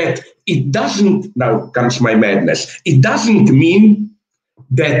is that it doesn't, now comes my madness, it doesn't mean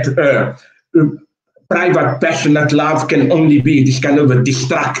that private passionate love can only be this kind of a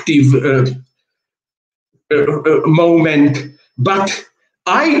destructive moment. But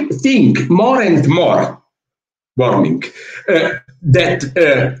I think more and more, warning,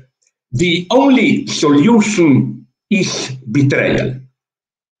 that the only solution is betrayal.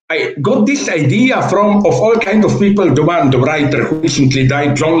 I got this idea of all kinds of people. The writer who recently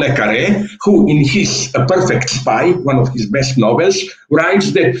died, John le Carré, who in his A Perfect Spy, one of his best novels,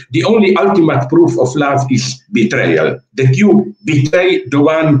 writes that the only ultimate proof of love is betrayal, that you betray the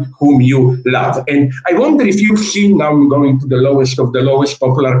one whom you love. And I wonder if you've seen, now I'm going to the lowest of the lowest,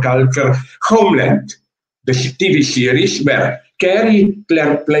 popular culture, Homeland, the TV series where Carrie,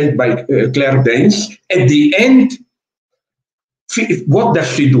 played by Claire Danes, at the end, what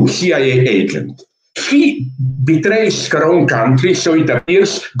does she do? CIA agent. She betrays her own country, so it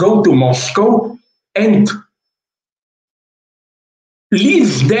appears, go to Moscow and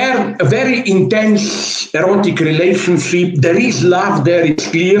lives there a very intense erotic relationship. There is love there, it's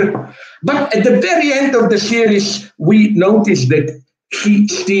clear. But at the very end of the series, we notice that she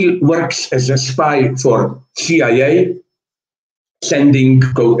still works as a spy for CIA, sending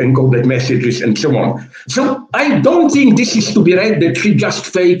encoded messages and so on. So I don't think this is to be read that she just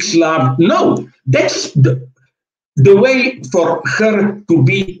fakes love. No, that's the way for her to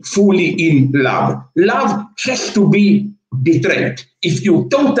be fully in love. Love has to be betrayed. If you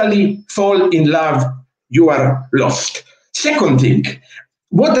totally fall in love, you are lost. Second thing,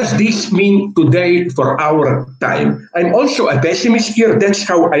 what does this mean today for our time? I'm also a pessimist here. That's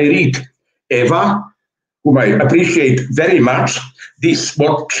how I read Eva, whom I appreciate very much, this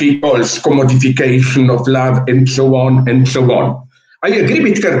what she calls commodification of love and so on and so on. I agree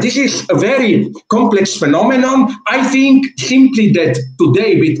with her. This is a very complex phenomenon. I think simply that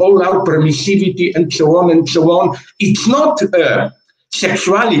today, with all our permissivity and so on, it's not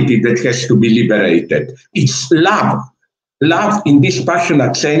sexuality that has to be liberated. It's love. Love in this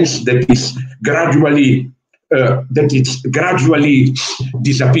passionate sense that is gradually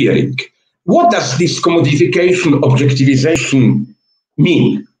disappearing. What does this commodification, objectivization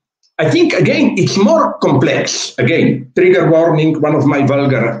mean? I think, again, it's more complex. Again, trigger warning, one of my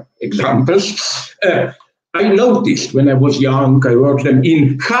vulgar examples. I noticed when I was young, I worked them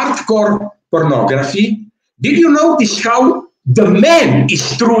in hardcore pornography. Did you notice how the man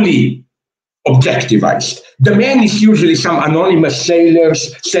is truly objectivized? The man is usually some anonymous sailor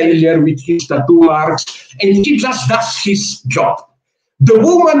with his tattoo marks, and he just does his job. The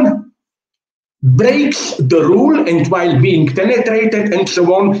woman breaks the rule and while being penetrated and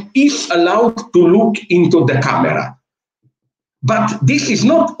so on is allowed to look into the camera. But this is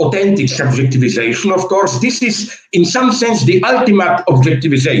not authentic subjectivization, of course. This is in some sense the ultimate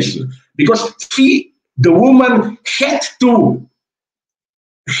objectivization, because the woman had to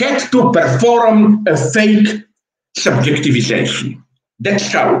perform a fake subjectivization.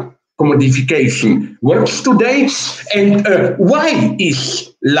 That's how commodification works today. And why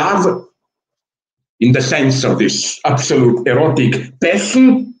is love, in the sense of this absolute erotic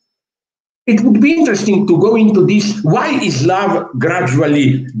passion, it would be interesting to go into this. Why is love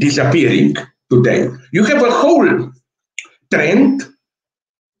gradually disappearing today? You have a whole trend.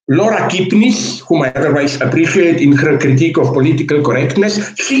 Laura Kipnis, whom I otherwise appreciate in her critique of political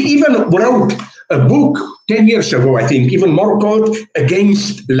correctness, she even wrote a book 10 years ago, I think, even more called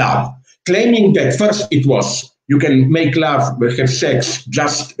Against Love, claiming that first it was you can make love, have sex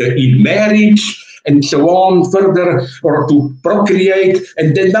just in marriage, and so on, further, or to procreate.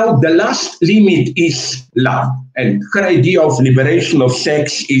 And then now the last limit is love. And her idea of liberation of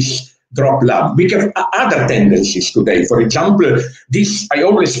sex is drop love. We have other tendencies today. For example, this, I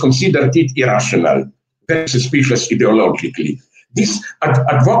always considered it irrational, very suspicious ideologically. This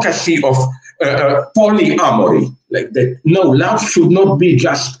advocacy of polyamory, like that, no, love should not be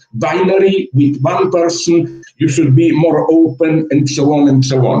just binary with one person, you should be more open, and so on and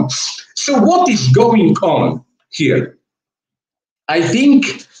so on. So what is going on here? I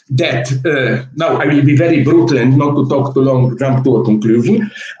think that, now I will be very brutal and not to talk too long, jump to a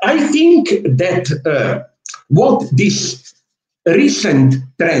conclusion. I think that what this recent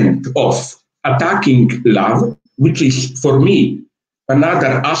trend of attacking love, which is for me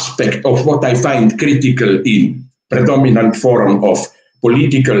another aspect of what I find critical in predominant form of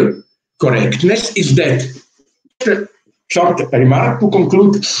political correctness, is that, short remark to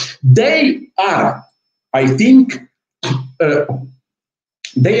conclude, they are, I think,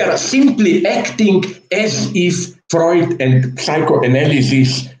 they are simply acting as if Freud and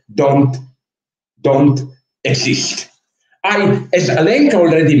psychoanalysis don't exist. As Alenka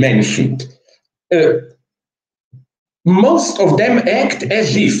already mentioned, most of them act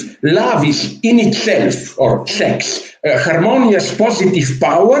as if love is in itself, or sex, a harmonious positive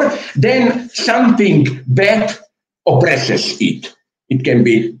power, then something bad oppresses it. It can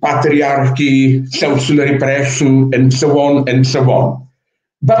be patriarchy, social repression, and so on and so on.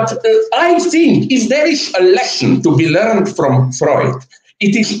 But I think if there is a lesson to be learned from Freud,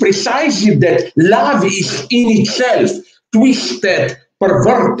 it is precisely that love is in itself twisted,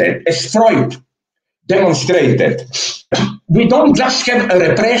 perverted, as Freud demonstrated. We don't just have a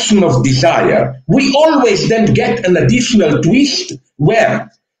repression of desire. We always then get an additional twist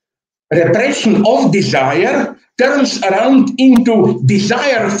where repression of desire turns around into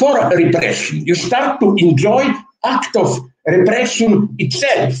desire for repression. You start to enjoy act of repression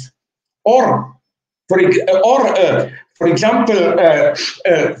itself, or for example,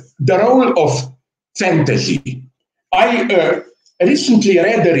 the role of fantasy. I recently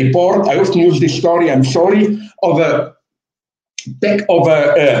read a report. I often use this story. I'm sorry, of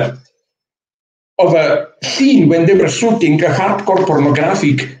a scene when they were shooting a hardcore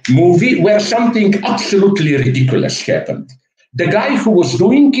pornographic movie where something absolutely ridiculous happened. The guy who was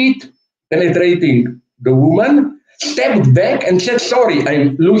doing it, penetrating the woman, stepped back and said, "Sorry,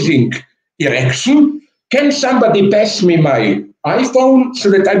 I'm losing erection. Can somebody pass me my iPhone so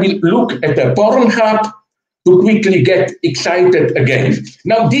that I will look at a Pornhub to quickly get excited again?"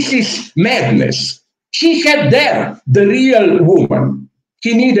 Now, this is madness. He had there the real woman.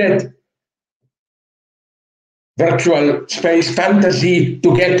 He needed virtual space fantasy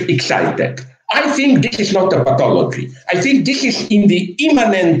to get excited. I think this is not a pathology. I think this is in the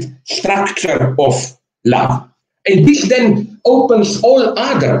immanent structure of love. And this then opens all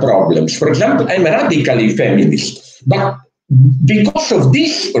other problems. For example, I'm a radically feminist, but because of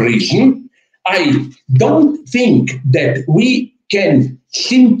this reason, I don't think that we can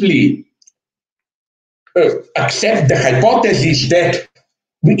simply accept the hypothesis that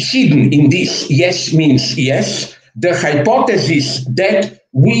hidden in this yes means yes, the hypothesis that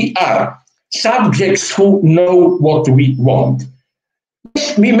we are subjects who know what we want.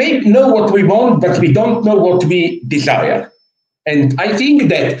 We may know what we want, but we don't know what we desire. And I think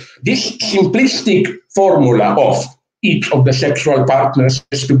that this simplistic formula of each of the sexual partners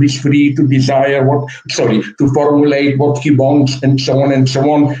has to be free to desire to formulate what he wants and so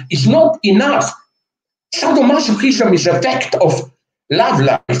on, is not enough. Sadomasochism is a fact of love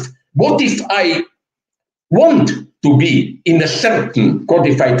life. What if I want to be in a certain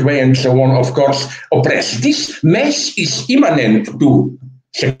codified way and so on, of course, oppressed? This mess is immanent to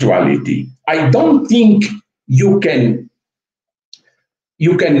sexuality. I don't think you can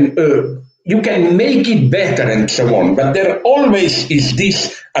make it better and so on, but there always is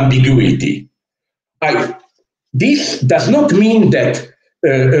this ambiguity. This does not mean that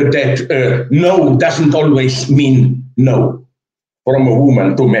no doesn't always mean no. From a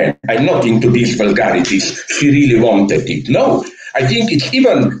woman to man. I'm not into these vulgarities. She really wanted it. No, I think it's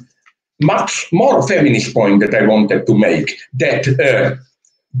even much more feminist point that I wanted to make, that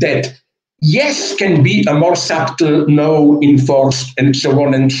yes can be a more subtle, no enforced, and so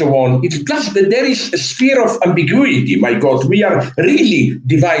on and so on. It's just that there is a sphere of ambiguity. My God, we are really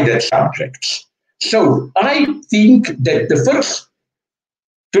divided subjects. So I think that the first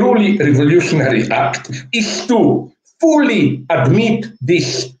truly revolutionary act is to fully admit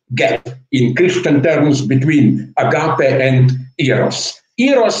this gap in Christian terms between agape and eros.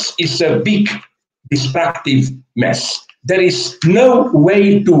 Eros is a big destructive mess. There is no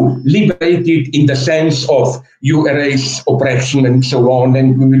way to liberate it in the sense of you erase oppression and so on,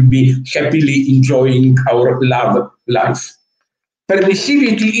 and we will be happily enjoying our love life.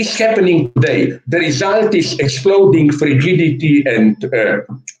 Permissivity is happening today. The result is exploding frigidity and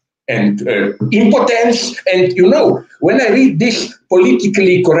impotence. And you know, when I read this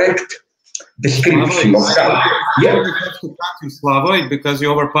politically correct description of how, yeah, Slavoj, because you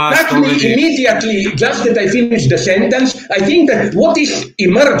overpassed already. Immediately, just that I finish the sentence, I think that what is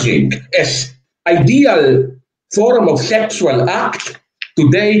emerging as ideal form of sexual act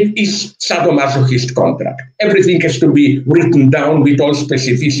today is sadomasochist contract. Everything has to be written down with all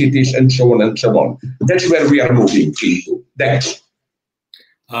specificities and so on and so on. That's where we are moving into. Thanks.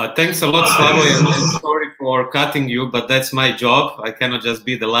 Thanks a lot, Slavoj. I'm sorry for cutting you, but that's my job. I cannot just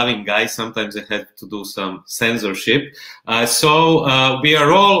be the loving guy. Sometimes I have to do some censorship. So we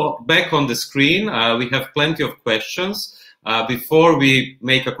are all back on the screen. We have plenty of questions. Before we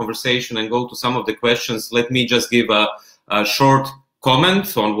make a conversation and go to some of the questions, let me just give a short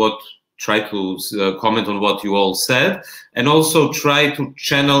comment on what, try to comment on what you all said, and also try to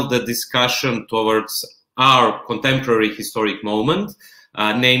channel the discussion towards our contemporary historic moment.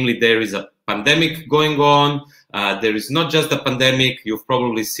 Namely, there is a pandemic going on. There is not just a pandemic. You've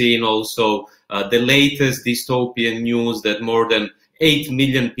probably seen also the latest dystopian news that more than 8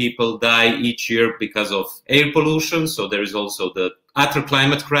 million people die each year because of air pollution. So there is also the utter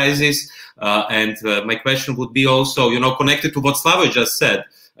climate crisis. And my question would be also, you know, connected to what Slavoj just said.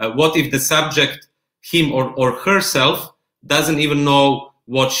 What if the subject, him or herself, doesn't even know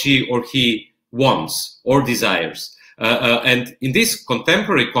what she or he wants or desires? And in this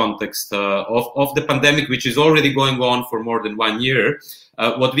contemporary context of the pandemic, which is already going on for more than 1 year,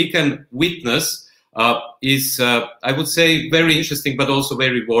 what we can witness is, I would say, very interesting, but also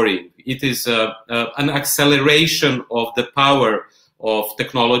very worrying. It is an acceleration of the power of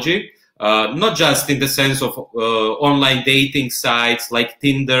technology, not just in the sense of online dating sites like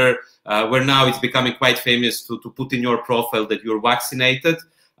Tinder, where now it's becoming quite famous to put in your profile that you're vaccinated.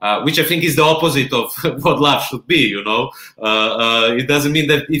 Which I think is the opposite of what love should be, you know. It doesn't mean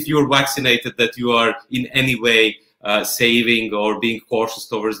that if you're vaccinated that you are in any way saving or being cautious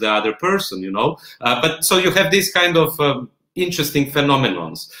towards the other person, you know. But so you have this kind of interesting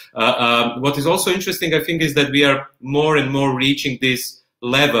phenomenons. What is also interesting, I think, is that we are more and more reaching this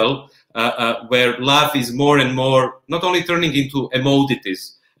level where love is more and more not only turning into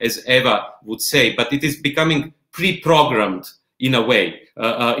emodities, as Eva would say, but it is becoming pre-programmed in a way.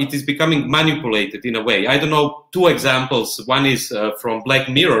 It is becoming manipulated in a way. I don't know, 2 examples. One is from Black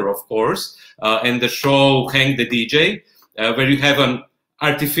Mirror, of course, and the show Hang the DJ, where you have an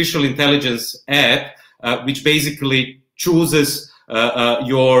artificial intelligence app which basically chooses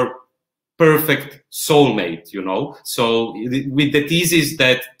your perfect soulmate, you know. So with the thesis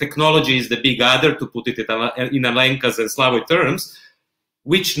that technology is the big other, to put it in Alenka's and Slavoj terms,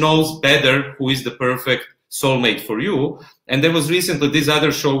 which knows better who is the perfect soulmate for you. And there was recently this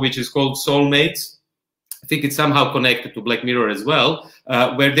other show which is called Soulmates. I think it's somehow connected to Black Mirror as well,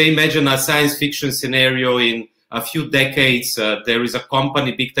 where they imagine a science fiction scenario in a few decades. There is a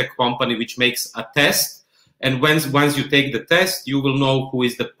company, big tech company, which makes a test. And once you take the test, you will know who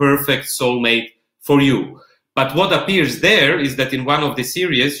is the perfect soulmate for you. But what appears there is that in one of the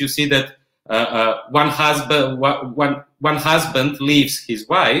series, you see that one husband leaves his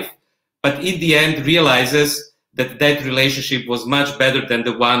wife, but in the end realizes that that relationship was much better than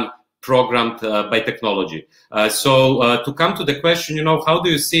the one programmed by technology. So to come to the question, you know, how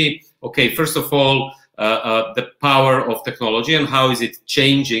do you see, okay, first of all, the power of technology and how is it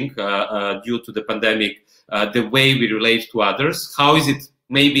changing due to the pandemic, the way we relate to others? How is it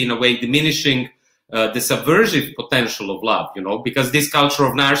maybe in a way diminishing the subversive potential of love, you know, because this culture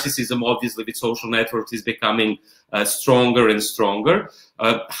of narcissism, obviously with social networks, is becoming stronger and stronger.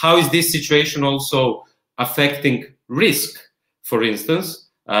 How is this situation also affecting risk, for instance?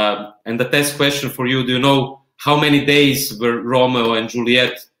 And the test question for you, do you know how many days were Romeo and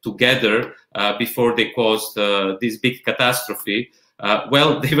Juliet together before they caused this big catastrophe?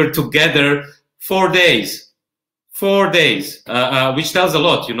 Well, they were together 4 days. 4 days, which tells a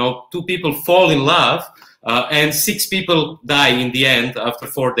lot, you know. 2 people fall in love and 6 people die in the end after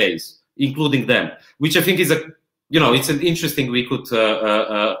 4 days. including them, which I think is it's an interesting, we could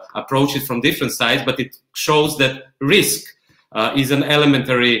approach it from different sides, but it shows that risk is an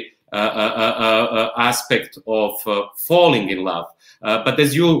elementary aspect of falling in love. But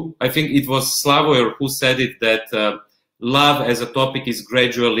as I think it was Slavoj who said it, that love as a topic is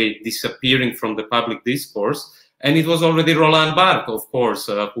gradually disappearing from the public discourse. And it was already Roland Barthes, of course,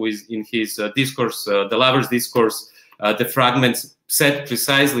 who is in his discourse, The Lover's Discourse, The Fragments, said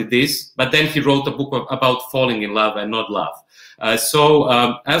precisely this, but then he wrote a book about falling in love and not love. So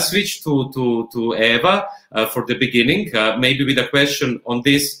I'll switch to Eva for the beginning, maybe with a question on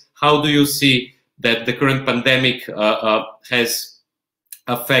this. How do you see that the current pandemic has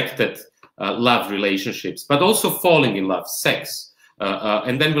affected love relationships, but also falling in love, sex?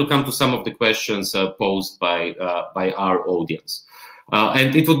 And then we'll come to some of the questions posed by our audience.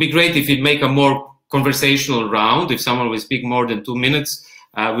 And it would be great if we make a more conversational round. If someone will speak more than 2 minutes,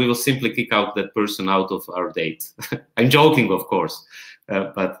 we will simply kick out that person out of our date. I'm joking, of course.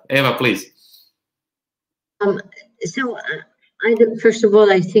 But Eva, please. So, first of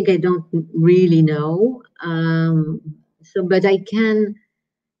all, I think I don't really know. But I can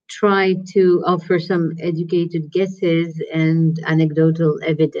try to offer some educated guesses and anecdotal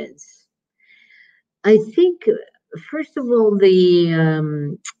evidence. I think, first of all,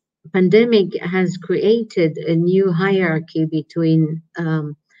 the pandemic has created a new hierarchy between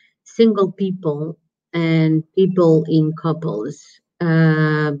single people and people in couples,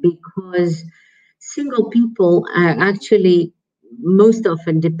 because single people are actually most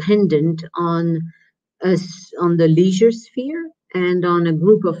often dependent on the leisure sphere and on a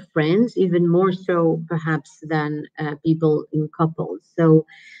group of friends, even more so perhaps than people in couples. So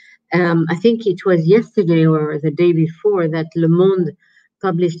I think it was yesterday or the day before that Le Monde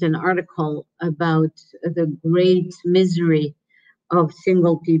published an article about the great misery of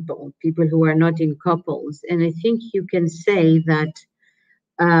single people who are not in couples. And I think you can say that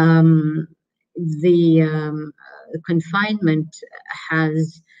the confinement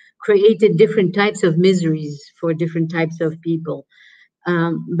has created different types of miseries for different types of people.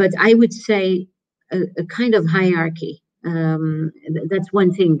 But I would say a kind of hierarchy. That's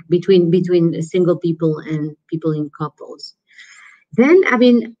one thing between single people and people in couples. Then, I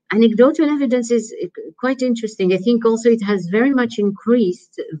mean, anecdotal evidence is quite interesting. I think also it has very much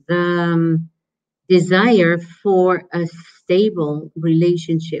increased the desire for a stable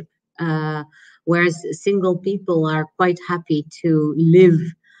relationship, whereas single people are quite happy to live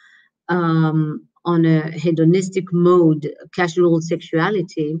on a hedonistic mode, casual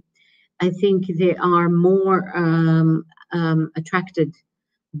sexuality. I think they are more attracted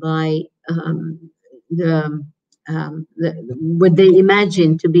by what they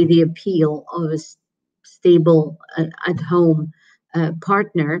imagine to be the appeal of a stable, at-home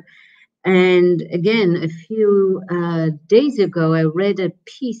partner. And again, a few days ago, I read a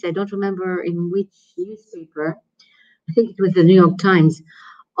piece, I don't remember in which newspaper, I think it was the New York Times,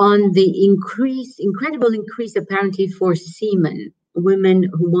 on the incredible increase apparently for semen, women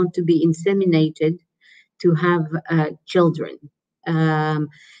who want to be inseminated to have children.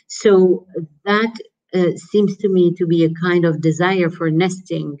 So that seems to me to be a kind of desire for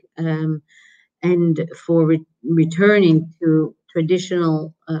nesting and for returning to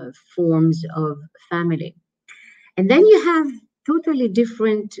traditional forms of family. And then you have totally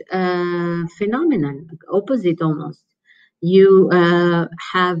different phenomenon, opposite almost. You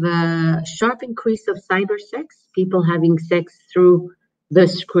have a sharp increase of cyber sex, people having sex through the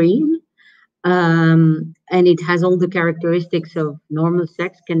screen. And it has all the characteristics of normal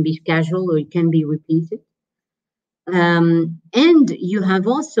sex, can be casual or it can be repeated. And you have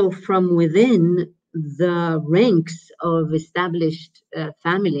also from within the ranks of established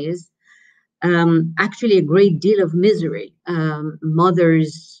families, actually a great deal of misery.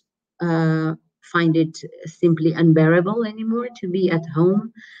 Mothers find it simply unbearable anymore to be at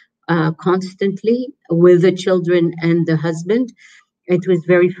home constantly with the children and the husband. It was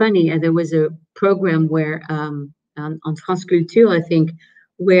very funny. There was a program where on France Culture, I think,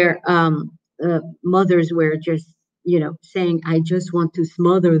 where mothers were just, saying, I just want to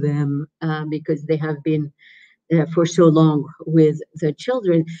smother them because they have been for so long with the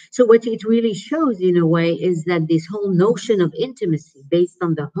children. So what it really shows in a way is that this whole notion of intimacy based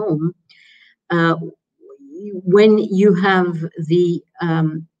on the home, when you have the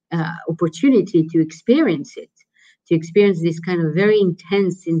opportunity to experience it, to experience this kind of very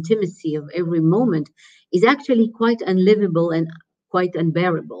intense intimacy of every moment, is actually quite unlivable and quite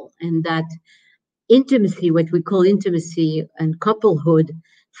unbearable. And that intimacy, what we call intimacy and couplehood,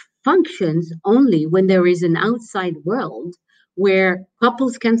 functions only when there is an outside world where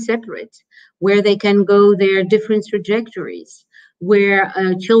couples can separate, where they can go their different trajectories, where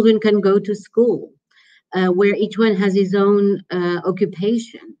children can go to school, where each one has his own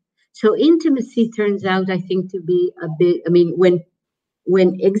occupation. So intimacy turns out, I think, to be a bit, I mean,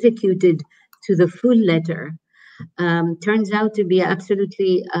 when executed to the full letter, turns out to be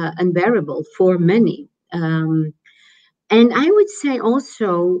absolutely unbearable for many. And I would say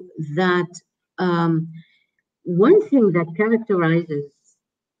also that one thing that characterizes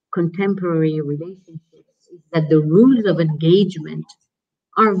contemporary relationships is that the rules of engagement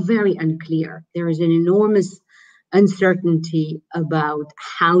are very unclear. There is an enormous uncertainty about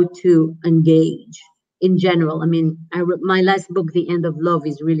how to engage in general. I mean, my last book, The End of Love,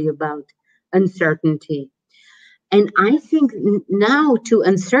 is really about uncertainty. And I think now to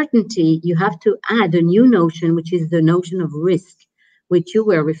uncertainty, you have to add a new notion, which is the notion of risk, which you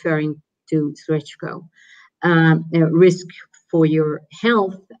were referring to, Srečko, risk for your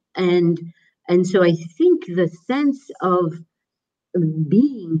health. And so I think the sense of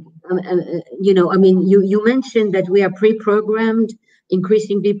being, I mean, you mentioned that we are pre-programmed,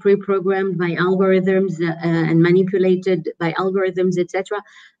 increasingly pre-programmed by algorithms and manipulated by algorithms, etc.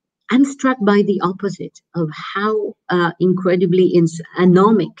 I'm struck by the opposite of how incredibly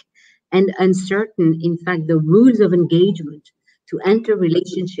anomic and uncertain, in fact, the rules of engagement to enter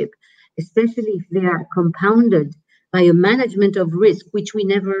relationship, especially if they are compounded by a management of risk, which we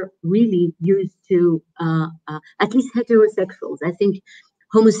never really used to, at least heterosexuals. I think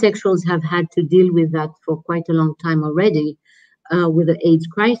homosexuals have had to deal with that for quite a long time already with the AIDS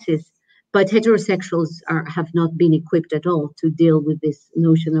crisis. But heterosexuals have not been equipped at all to deal with this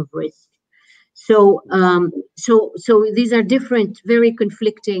notion of risk. So, so these are different, very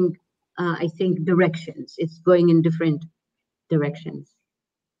conflicting, I think, directions. It's going in different directions.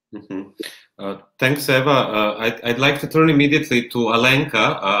 Mm-hmm. Thanks, Eva. I'd like to turn immediately to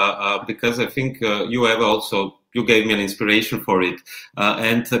Alenka because I think you, Eva, also you gave me an inspiration for it,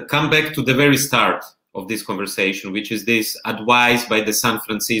 and come back to the very start of this conversation, which is this advice by the San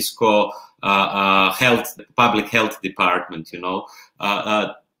Francisco public health department. You know,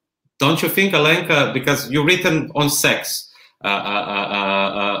 don't you think, Alenka, because you've written on sex,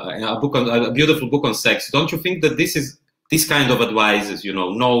 a beautiful book on sex, don't you think that this kind of advices, you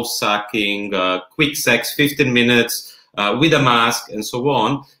know, no sucking, quick sex, 15 minutes with a mask, and so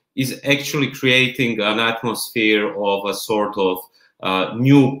on, is actually creating an atmosphere of a sort of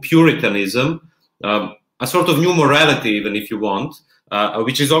new Puritanism, a sort of new morality, even if you want,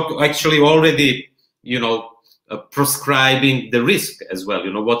 which is actually already, you know, prescribing the risk as well,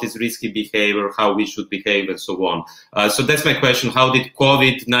 you know, what is risky behavior, how we should behave, and so on. So that's my question. How did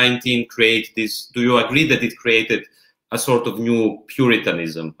COVID-19 create this? Do you agree that it created a sort of new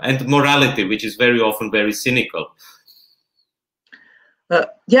Puritanism and morality, which is very often very cynical?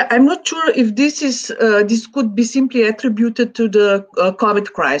 Yeah, I'm not sure if this is this could be simply attributed to the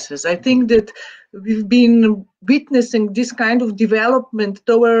COVID crisis. I think that we've been witnessing this kind of development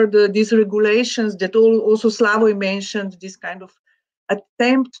toward these regulations that also Slavoj mentioned, this kind of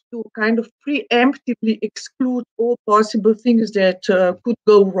attempt to kind of preemptively exclude all possible things that could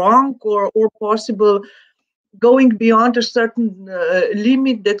go wrong or possible going beyond a certain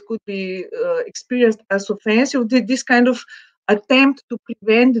limit that could be experienced as offensive. This kind of attempt to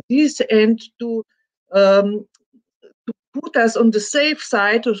prevent this and to put us on the safe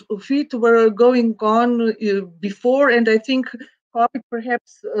side of it were going on before, and I think COVID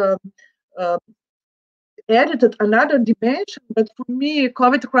perhaps added another dimension. But for me,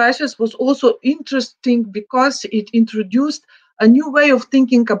 COVID crisis was also interesting because it introduced a new way of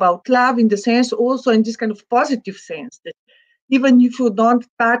thinking about love, in the sense also in this kind of positive sense that even if you don't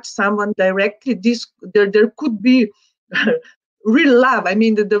touch someone directly, there could be real love. I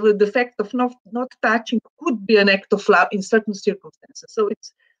mean, the fact of not touching could be an act of love in certain circumstances. So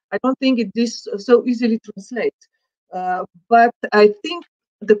I don't think this so easily translates. But I think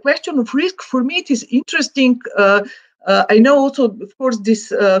the question of risk, for me, it is interesting. I know also, of course,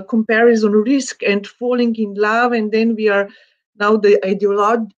 this comparison risk and falling in love, and then we are now the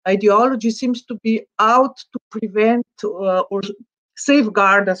ideology seems to be out to prevent or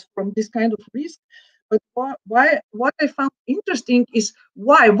safeguard us from this kind of risk. But what I found interesting is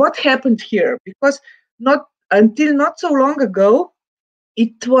what happened here, because until not so long ago,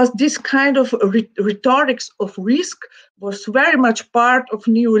 it was this kind of rhetorics of risk was very much part of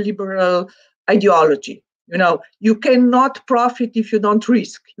neoliberal ideology. You know, you cannot profit if you don't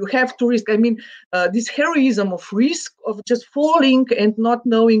risk. You have to risk. I mean, this heroism of risk, of just falling and not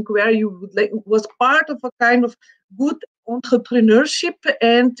knowing where you would was part of a kind of good entrepreneurship.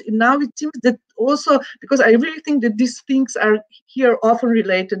 And now it seems that also because I really think that these things are here often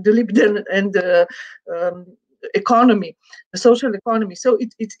related, the libido and the economy, the social economy. So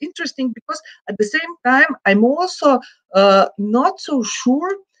it's interesting because at the same time, I'm also not so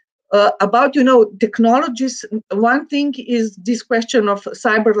sure about, technologies. One thing is this question of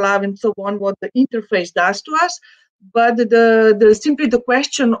cyber love and so on, what the interface does to us, but simply the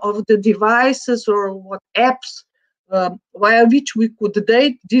question of the devices or what apps via which we could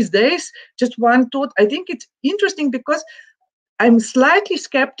date these days. Just one thought. I think it's interesting because I'm slightly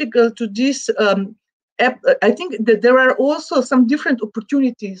skeptical to this app. I think that there are also some different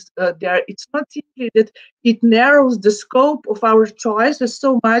opportunities there. It's not simply that it narrows the scope of our choices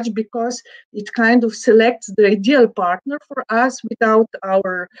so much because it kind of selects the ideal partner for us without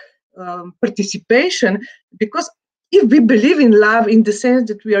our participation. Because if we believe in love in the sense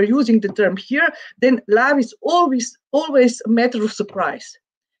that we are using the term here, then love is always a matter of surprise.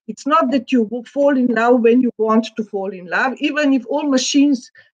 It's not that you will fall in love when you want to fall in love, even if all machines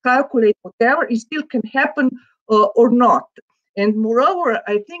calculate whatever, it still can happen or not. And moreover,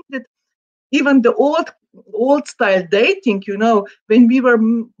 I think that even the old style dating, when we were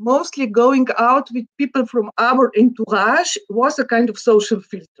mostly going out with people from our entourage, was a kind of social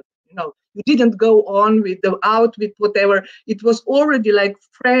filter. You didn't go on out with whatever. It was already like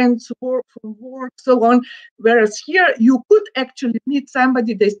friends, work from work, so on. Whereas here, you could actually meet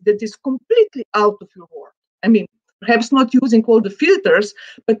somebody that is completely out of your world. I mean, perhaps not using all the filters,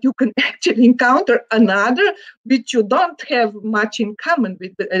 but you can actually encounter another which you don't have much in common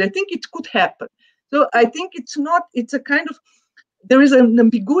with. And I think it could happen. So I think it's a kind of, there is an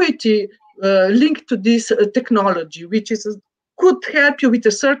ambiguity linked to this technology, which could help you with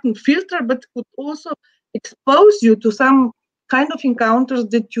a certain filter, but could also expose you to some kind of encounters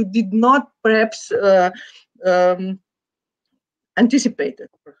that you did not perhaps anticipated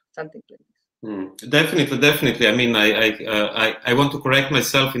or something like this. Definitely. I mean, I want to correct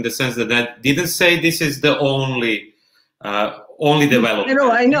myself in the sense that I didn't say this is the only development.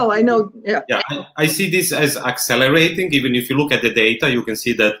 I know. Yeah. I see this as accelerating. Even if you look at the data, you can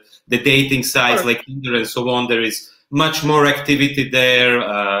see that the dating sites like Tinder and so on, there is much more activity there,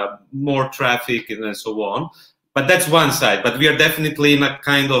 more traffic and so on. But that's one side. But we are definitely in a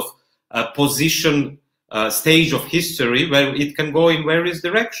kind of position stage of history where it can go in various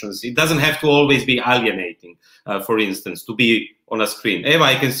directions. It doesn't have to always be alienating, for instance, to be on a screen. Eva,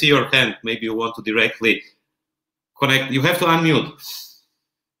 I can see your hand. Maybe you want to directly connect. You have to unmute.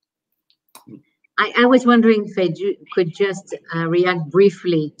 I was wondering if I could just react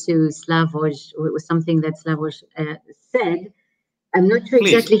briefly to Slavoj, or something that Slavoj said. I'm not sure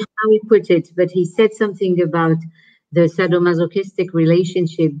exactly how he put it, but he said something about the sadomasochistic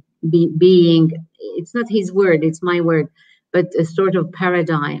relationship being, it's not his word, it's my word, but a sort of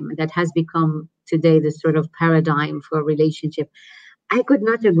paradigm that has become today the sort of paradigm for a relationship. I could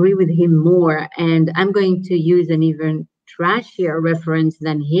not agree with him more, and I'm going to use an even trashier reference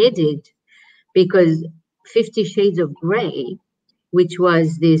than he did, because 50 Shades of Grey, which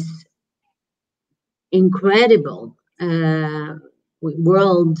was this incredible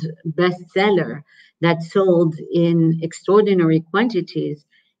world bestseller that sold in extraordinary quantities,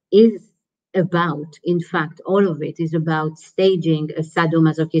 is about, in fact, all of it is about staging a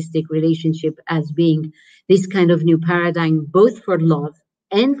sadomasochistic relationship as being this kind of new paradigm, both for love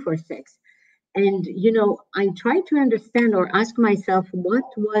and for sex. And, I try to understand or ask myself, what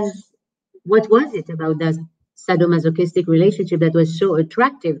was it about that sadomasochistic relationship that was so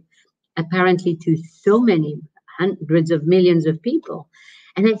attractive, apparently, to so many hundreds of millions of people?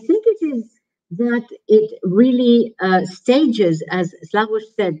 And I think it is that it really stages, as Slavoj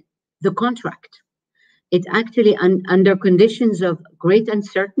said, the contract. It actually, under conditions of great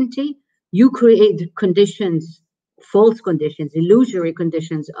uncertainty, you create conditions, false conditions, illusory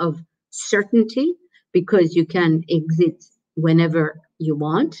conditions of certainty, because you can exit whenever you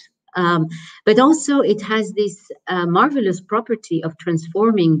want. But also it has this marvelous property of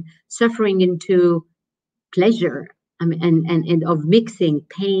transforming suffering into pleasure, and of mixing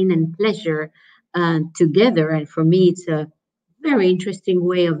pain and pleasure together. And for me, it's a very interesting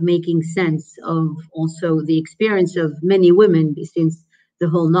way of making sense of also the experience of many women, since the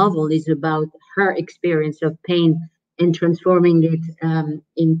whole novel is about her experience of pain and transforming it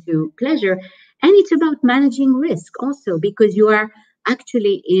into pleasure. And it's about managing risk also, because you are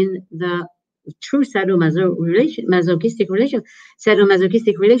actually in the true sadomasochistic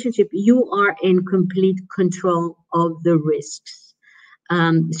relationship, you are in complete control of the risks.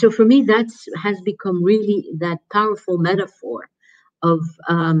 So for me, that has become really that powerful metaphor of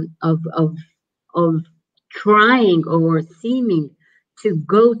trying or seeming to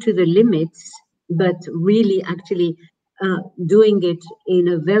go to the limits but really actually doing it in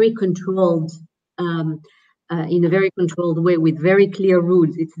a very controlled way with very clear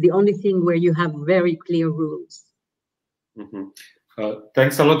rules. It's the only thing where you have very clear rules. Mm-hmm.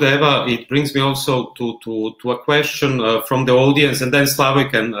 Thanks a lot, Eva. It brings me also to a question from the audience, and then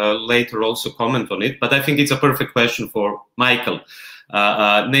Slavoj can later also comment on it. But I think it's a perfect question for Michael.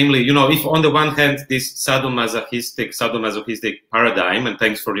 Namely, you know, if on the one hand this sadomasochistic paradigm, and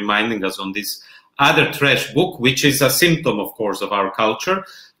thanks for reminding us on this other trash book, which is a symptom, of course, of our culture.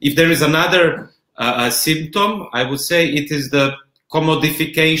 If there is another symptom, I would say it is the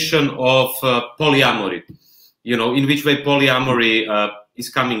commodification of polyamory. You know, in which way polyamory is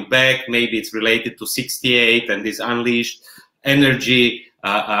coming back. Maybe it's related to 68 and this unleashed energy,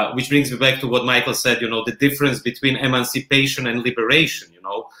 which brings me back to what Michael said, you know, the difference between emancipation and liberation, you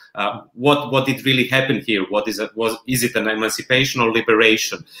know, what did really happen here? What is it? Is it an emancipation or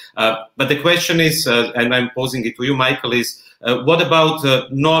liberation? But the question is, and I'm posing it to you, Michael, is what about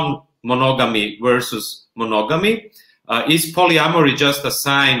non-monogamy versus monogamy? Is polyamory just a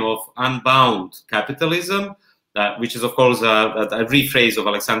sign of unbound capitalism? Which is, of course, a rephrase of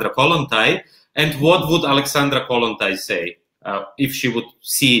Alexandra Kollontai. And what would Alexandra Kollontai say if she would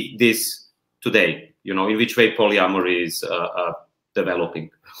see this today? You know, in which way polyamory is developing?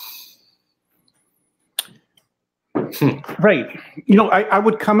 Right. You know, I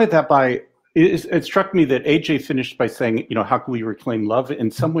would come at that by, it struck me that AJ finished by saying, you know, how can we reclaim love? In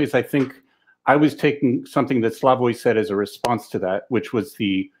some ways, I think I was taking something that Slavoj said as a response to that, which was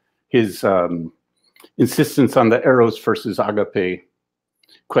his insistence on the eros versus agape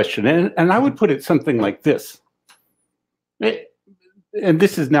question. And I would put it something like this. And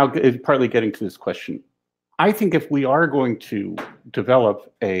this is now partly getting to this question. I think if we are going to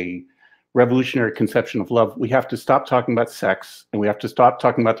develop a revolutionary conception of love, we have to stop talking about sex and we have to stop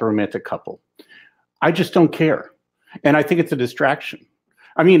talking about the romantic couple. I just don't care. And I think it's a distraction.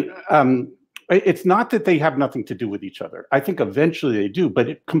 I mean, it's not that they have nothing to do with each other. I think eventually they do, but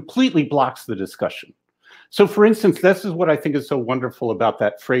it completely blocks the discussion. So for instance, this is what I think is so wonderful about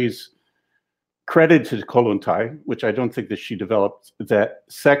that phrase credited to Kollontai, which I don't think that she developed, that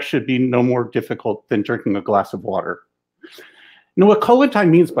sex should be no more difficult than drinking a glass of water. You know, what Kollontai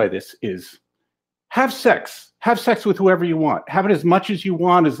means by this is have sex with whoever you want, have it as much as you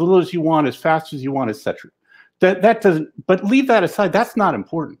want, as little as you want, as fast as you want, etc. That doesn't, but leave that aside, that's not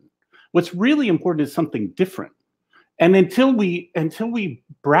important. What's really important is something different. And until we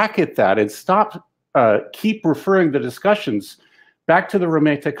bracket that and stop, keep referring the discussions back to the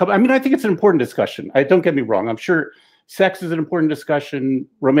romantic couple. I mean, I think it's an important discussion. Don't get me wrong. I'm sure sex is an important discussion.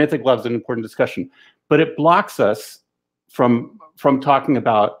 Romantic love is an important discussion, but it blocks us from talking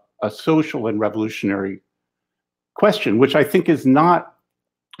about a social and revolutionary question, which I think is not.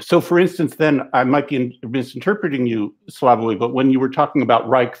 So for instance, then I might be misinterpreting you, Slavoj, but when you were talking about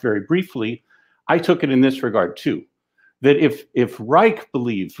Reich very briefly, I took it in this regard too, that if Reich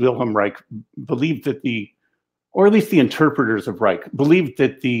believed, Wilhelm Reich believed that or at least the interpreters of Reich, believed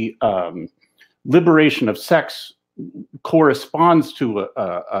that the liberation of sex corresponds to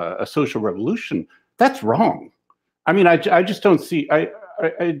a social revolution, that's wrong. I mean, I just don't see,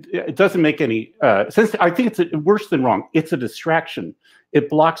 it doesn't make any sense. I think it's worse than wrong. It's a distraction. It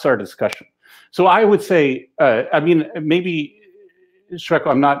blocks our discussion. So I would say, I mean, maybe, Shrek,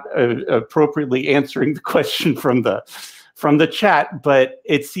 I'm not appropriately answering the question from the chat, but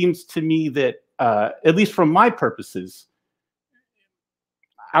it seems to me that, at least from my purposes,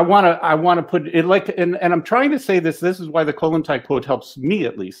 I want to put it like, and I'm trying to say this is why the Kollontai quote helps me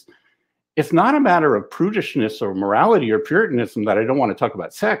at least. It's not a matter of prudishness or morality or puritanism that I don't want to talk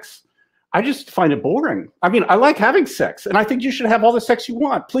about sex. I just find it boring. I mean, I like having sex, and I think you should have all the sex you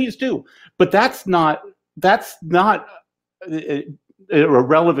want. Please do. But that's not a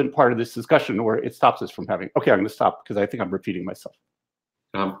relevant part of this discussion, or it stops us from having. Okay, I'm going to stop because I think I'm repeating myself.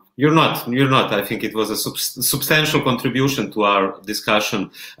 You're not. I think it was a substantial contribution to our discussion.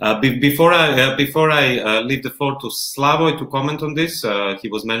 Before I leave the floor to Slavoj to comment on this, he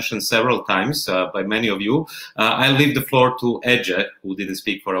was mentioned several times by many of you. I'll leave the floor to Ece, who didn't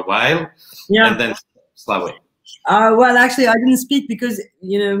speak for a while, and then Slavoj. Well, actually, I didn't speak because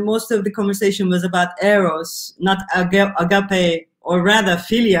most of the conversation was about eros, not agape, or rather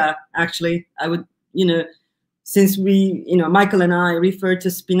philia. Actually, I would since we, Michael and I referred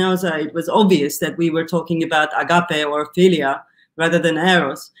to Spinoza, it was obvious that we were talking about agape or philia rather than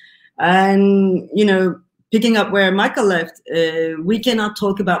eros. And, picking up where Michael left, we cannot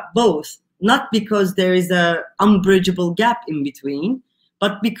talk about both, not because there is an unbridgeable gap in between,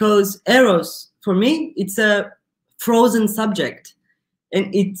 but because eros, for me, it's a frozen subject.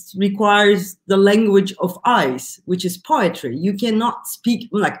 And it requires the language of eyes, which is poetry. You cannot speak,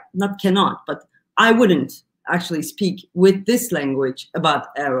 like, not cannot, but I wouldn't actually speak with this language about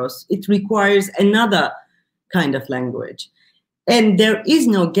Eros. It requires another kind of language. And there is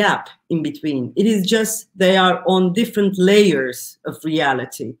no gap in between. It is just they are on different layers of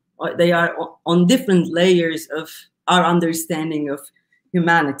reality. Or they are on different layers of our understanding of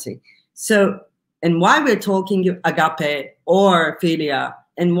humanity. So, and why we're talking agape or philia,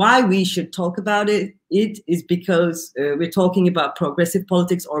 and why we should talk about it is because we're talking about progressive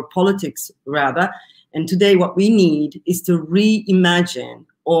politics, or politics rather. And today what we need is to reimagine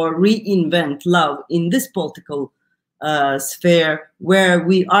or reinvent love in this political sphere where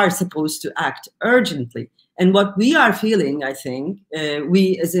we are supposed to act urgently. And what we are feeling, I think,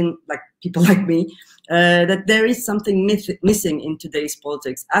 we as in like people like me, that there is something missing in today's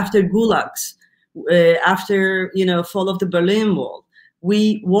politics. After gulags, after, you know, fall of the Berlin Wall,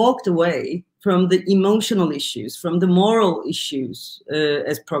 we walked away from the emotional issues, from the moral issues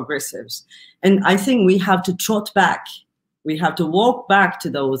as progressives. And I think we have to trot back. We have to walk back to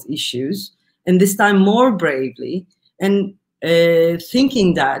those issues, and this time more bravely, and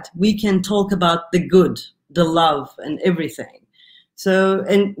thinking that we can talk about the good, the love, and everything. So,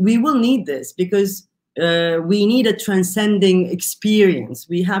 and we will need this because we need a transcending experience.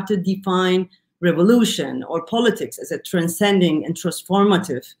 We have to define revolution or politics as a transcending and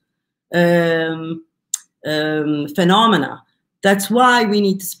transformative phenomena. That's why we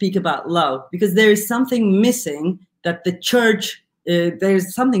need to speak about love, because there is something missing that the church,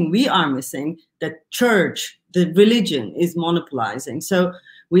 there's something we are missing that church, the religion is monopolizing. So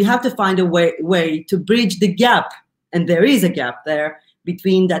we have to find a way to bridge the gap, and there is a gap there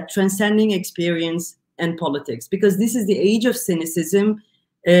between that transcending experience and politics, because this is the age of cynicism.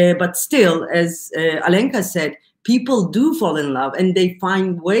 But still, as Alenka said, people do fall in love, and they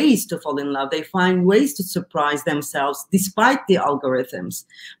find ways to fall in love. They find ways to surprise themselves despite the algorithms.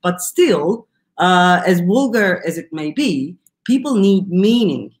 But still, as vulgar as it may be, people need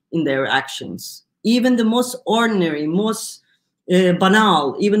meaning in their actions. Even the most ordinary, most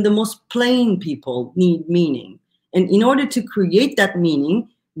banal, even the most plain people need meaning. And in order to create that meaning,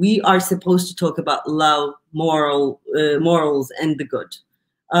 we are supposed to talk about love, morals, and the good.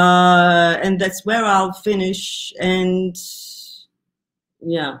 And that's where I'll finish. And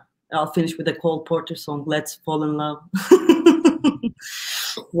yeah, I'll finish with a Cole Porter song, Let's Fall in Love.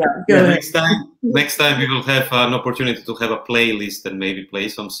 Yeah, next time we will have an opportunity to have a playlist and maybe play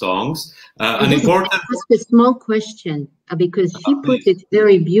some songs. An important... Ask a small question, because she put it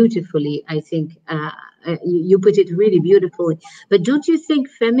very beautifully, I think. You put it really beautifully. But don't you think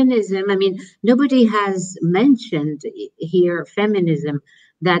feminism, I mean, nobody has mentioned here feminism,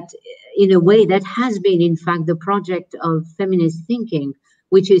 that in a way that has been, in fact, the project of feminist thinking,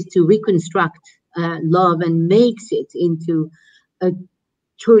 which is to reconstruct love and makes it into a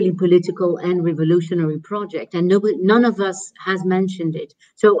truly political and revolutionary project. And none of us has mentioned it.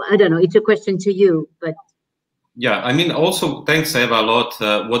 So I don't know, it's a question to you, but. Yeah, I mean, also, thanks, Eva, a lot.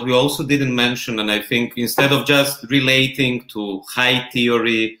 What we also didn't mention, and I think instead of just relating to high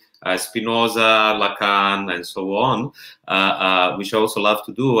theory, Spinoza, Lacan, and so on, which I also love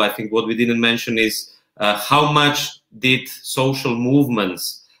to do, I think what we didn't mention is how much did social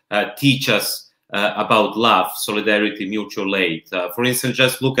movements teach us about love, solidarity, mutual aid. For instance,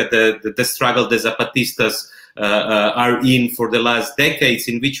 just look at the struggle the Zapatistas are in for the last decades,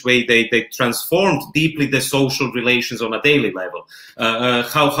 in which way they transformed deeply the social relations on a daily level.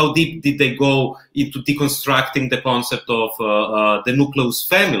 How deep did they go into deconstructing the concept of the nucleus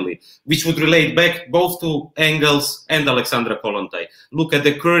family, which would relate back both to Engels and Alexandra Kollontai. Look at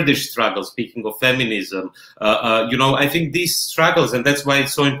the Kurdish struggle, speaking of feminism. You know, I think these struggles, and that's why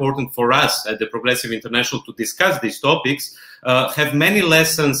it's so important for us at the Progressive International to discuss these topics, have many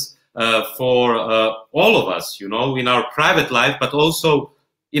lessons for all of us, you know, in our private life, but also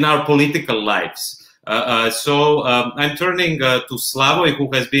in our political lives. So I'm turning to Slavoj,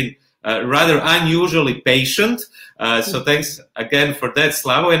 who has been rather unusually patient. So thanks again for that,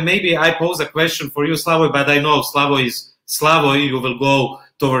 Slavoj. And maybe I pose a question for you, Slavoj, but I know Slavoj is Slavoj. You will go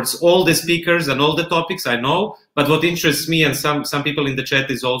towards all the speakers and all the topics, I know. But what interests me and some people in the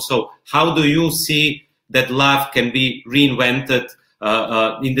chat is also, how do you see that love can be reinvented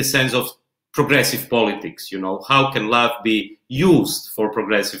in the sense of progressive politics? You know, how can love be used for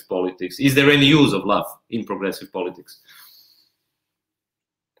progressive politics? Is there any use of love in progressive politics?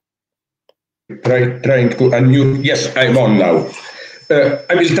 Trying to unmute. Yes, I'm on now.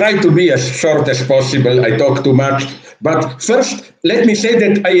 I will try to be as short as possible. I talk too much. But first, let me say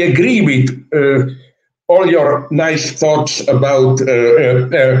that I agree with all your nice thoughts about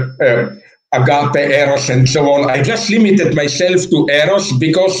agape, eros, and so on. I just limited myself to eros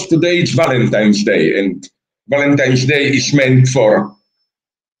because today it's Valentine's Day, and Valentine's Day is meant for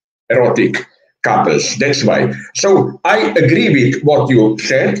erotic couples. That's why. So I agree with what you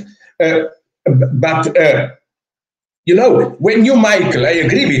said, but you know, when you, Michael, I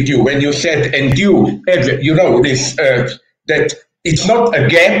agree with you when you said, and you know, this that it's not a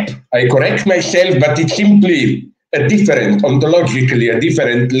gap. I correct myself, but it's simply a different, ontologically, a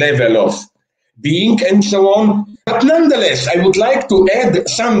different level of being and so on. But nonetheless, I would like to add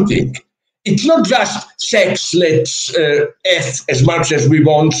something. It's not just sex, let's F as much as we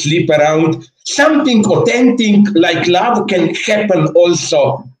want, sleep around. Something authentic like love can happen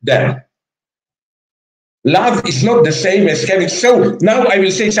also there. Love is not the same as having. So now I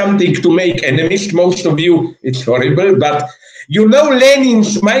will say something to make enemies. Most of you, it's horrible, but you know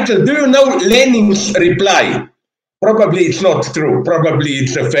Lenin's, Michael, do you know Lenin's reply? Probably it's not true. Probably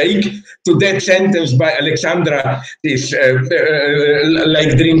it's a fake to that sentence by Alexandra, this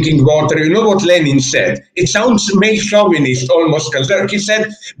like drinking water. You know what Lenin said? It sounds male chauvinist, almost conservative. He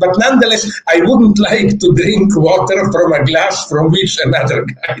said, but nonetheless, I wouldn't like to drink water from a glass from which another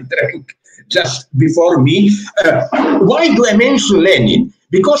guy drank just before me. Why do I mention Lenin?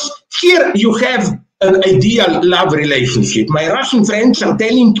 Because here you have an ideal love relationship. My Russian friends are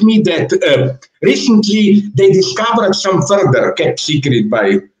telling me that recently they discovered some further kept secret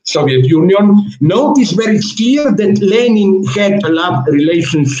by Soviet Union. Notice where it's clear that Lenin had a love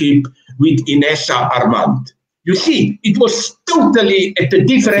relationship with Inessa Armand. You see, it was totally at a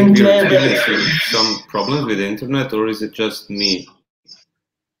different level. Some problems with the internet, or is it just me?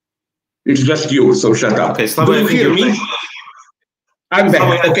 It's just you, so shut up. Okay, do you hear me? I'm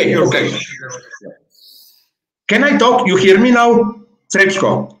back. Okay, okay. Can I talk? You hear me now?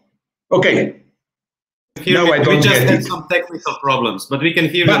 Srečko? Okay. Now I don't get it. We just had some technical problems, but we can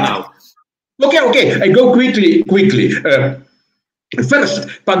hear you now. Okay, okay. I go quickly. First,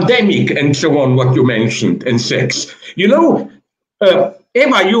 pandemic and so on, what you mentioned, and sex. You know,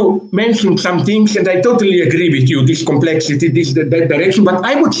 Eva, you mentioned some things, and I totally agree with you, this complexity, that direction. But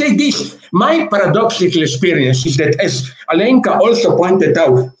I would say this, my paradoxical experience is that, as Alenka also pointed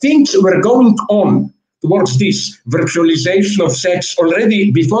out, things were going on towards this virtualization of sex already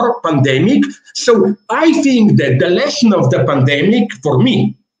before pandemic. So I think that the lesson of the pandemic, for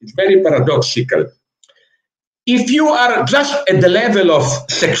me, is very paradoxical. If you are just at the level of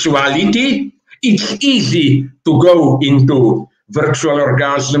sexuality, it's easy to go into virtual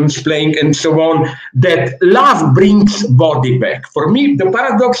orgasms, playing and so on, that love brings body back. For me, the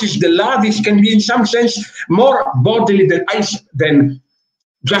paradox is the love can be in some sense more bodily than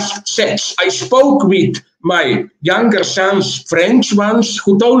just sex. I spoke with my younger son's friends once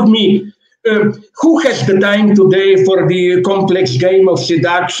who told me, who has the time today for the complex game of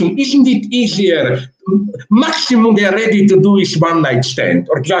seduction? Isn't it easier? Maximum they are ready to do is one night stand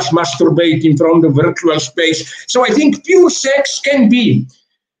or just masturbate in front of virtual space. So I think pure sex can be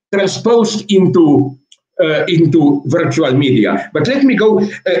transposed into virtual media. But let me go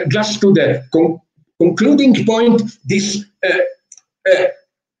just to the concluding point, this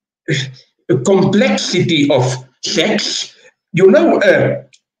complexity of sex. You know,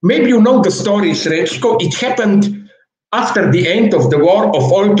 maybe you know the story, Srečko. It happened after the end of the war,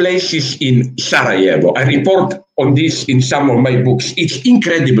 of all places, in Sarajevo. I report on this in some of my books. It's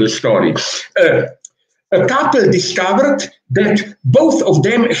incredible story. A couple discovered that both of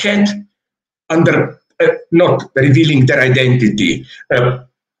them had, under not revealing their identity,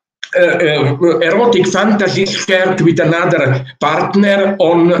 erotic fantasies shared with another partner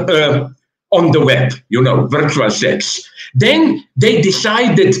on the web, you know, virtual sex. Then they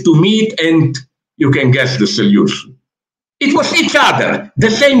decided to meet, and you can guess the solution. It was each other, the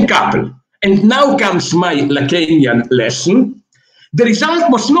same couple. And now comes my Lacanian lesson. The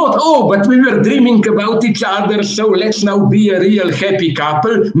result was not, oh, but we were dreaming about each other, so let's now be a real happy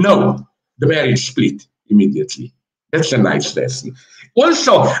couple. No, the marriage split immediately. That's a nice lesson.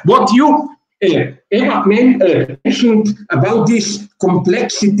 Also, what you, Eva, mentioned about this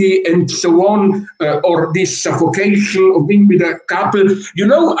complexity and so on, or this suffocation of being with a couple. You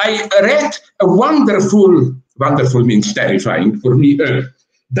know, I read a wonderful means terrifying for me,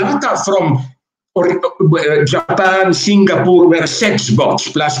 data from Japan, Singapore, where sex bots,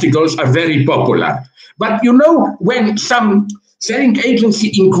 plastic dolls, are very popular. But you know, when some selling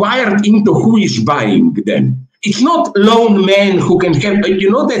agency inquired into who is buying them, it's not lone men who can have, you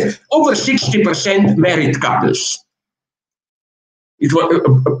know, that over 60% married couples. It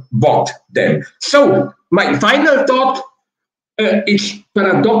was bought them. So my final thought is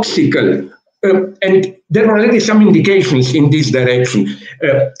paradoxical. And there are already some indications in this direction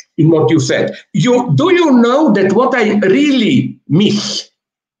in what you said. Do you know that what I really miss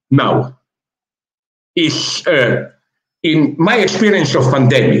now is, in my experience of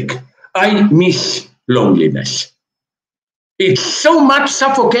pandemic, I miss loneliness. It's so much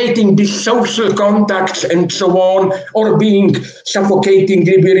suffocating, these social contacts and so on, or being suffocating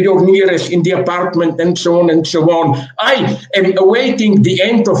your nearest in the apartment and so on and so on. I am awaiting the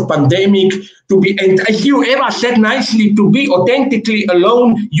end of pandemic to be, and as you Eva said nicely, to be authentically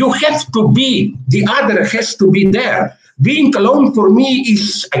alone, you have to be, the other has to be there. Being alone for me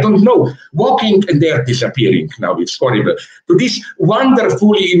is, I don't know, walking, and they're disappearing now, it's horrible, to this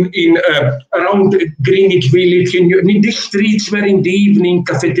wonderful around Greenwich Village, in these streets where in the evening,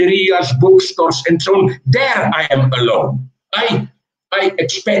 cafeterias, bookstores, and so on, there I am alone. I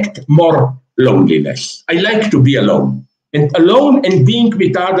expect more loneliness. I like to be alone. And alone and being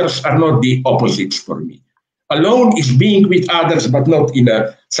with others are not the opposites for me. Alone is being with others, but not in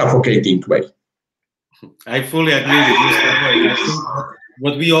a suffocating way. I fully agree with you. I think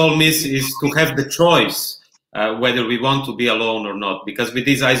what we all miss is to have the choice whether we want to be alone or not, because with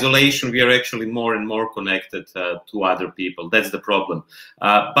this isolation, we are actually more and more connected to other people. That's the problem.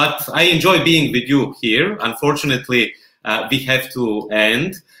 But I enjoy being with you here. Unfortunately, we have to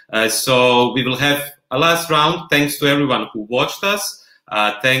end. So we will have a last round. Thanks to everyone who watched us.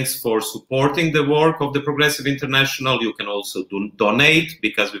 Thanks for supporting the work of the Progressive International. You can also donate,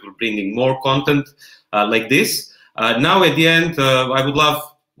 because we will bring in more content like this. Now at the end, I would love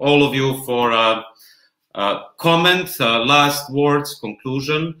all of you for comment, last words,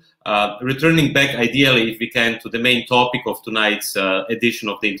 conclusion, returning back ideally, if we can, to the main topic of tonight's edition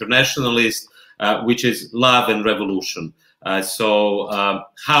of the Internationalist, which is love and revolution. So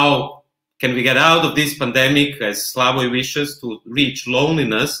how can we get out of this pandemic, as Slavoj wishes, to reach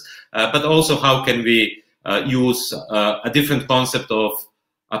loneliness, but also how can we use a different concept of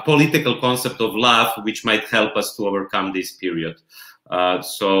a political concept of love, which might help us to overcome this period.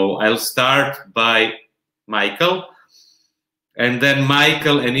 So I'll start by Michael, and then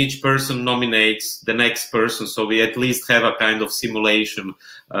Michael and each person nominates the next person, so we at least have a kind of simulation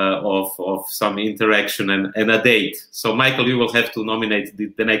of some interaction and a date. So Michael, you will have to nominate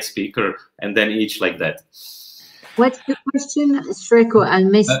the next speaker, and then each like that. What's the question, Sreko? I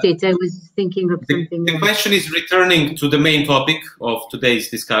missed it. I was thinking of something The else. question is returning to the main topic of today's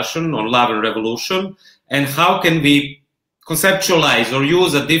discussion on love and revolution, and how can we conceptualize or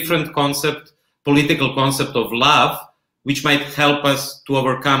use a different concept, political concept of love, which might help us to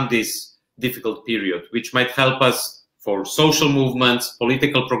overcome this difficult period, which might help us for social movements,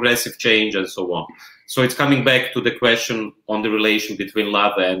 political progressive change, and so on. So it's coming back to the question on the relation between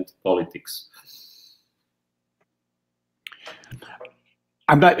love and politics.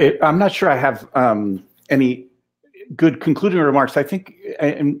 I'm not sure I have any good concluding remarks. I think,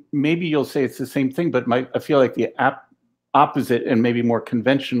 and maybe you'll say it's the same thing, but I feel like the opposite and maybe more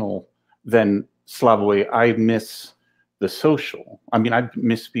conventional than Slavoj. I miss the social. I mean, I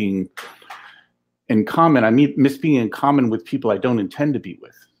miss being in common. I miss being in common with people I don't intend to be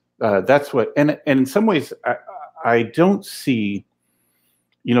with. That's what, and in some ways, I don't see,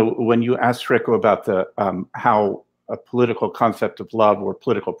 you know, when you asked Sreko about the how a political concept of love or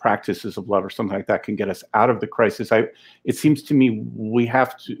political practices of love or something like that can get us out of the crisis. It seems to me we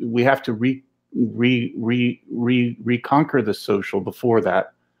have to reconquer the social before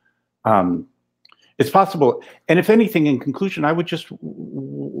that. It's possible. And if anything, in conclusion, I would just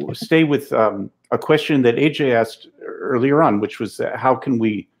stay with a question that AJ asked earlier on, which was how can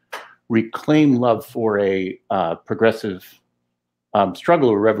we reclaim love for a progressive struggle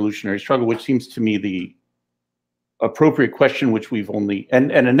or revolutionary struggle, which seems to me the appropriate question, which we've only,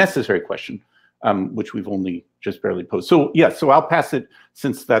 and a necessary question, which we've only just barely posed. So yeah, so I'll pass it,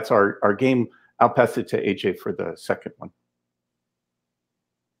 since that's our game, I'll pass it to AJ for the second one.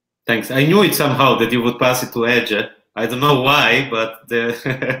 Thanks. I knew it somehow that you would pass it to AJ. I don't know why, but your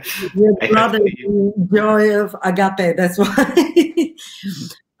brother, the joy of agape, that's why.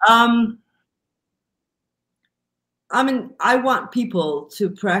 I mean, I want people to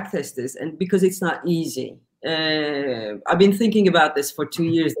practice this, and because it's not easy. I've been thinking about this for 2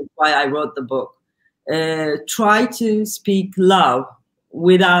 years. That's why I wrote the book. Try to speak love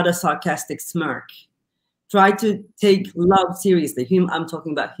without a sarcastic smirk. Try to take love seriously. I'm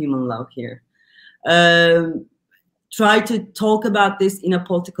talking about human love here. Try to talk about this in a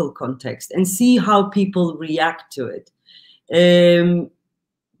political context and see how people react to it.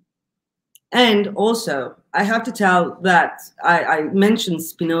 And also, I have to tell that I mentioned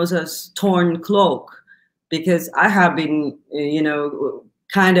Spinoza's torn cloak, because I have been, you know,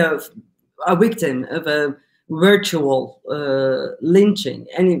 kind of a victim of a virtual lynching.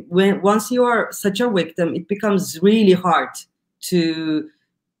 And once you are such a victim, it becomes really hard to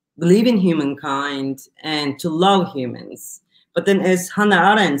believe in humankind and to love humans. But then, as Hannah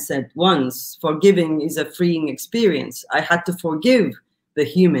Arendt said once, forgiving is a freeing experience. I had to forgive the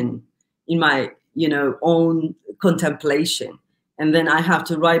human in my, own contemplation. And then I had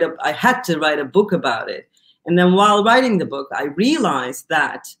to write a book about it. And then while writing the book, I realized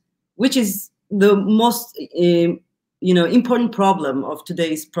that, which is the most, important problem of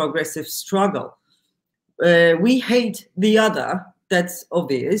today's progressive struggle. We hate the other. That's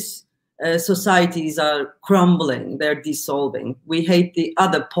obvious. Societies are crumbling, they're dissolving. We hate the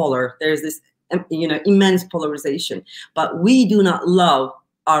other polar. There's this, immense polarization. But we do not love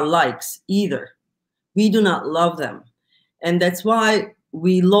our likes either. We do not love them. And that's why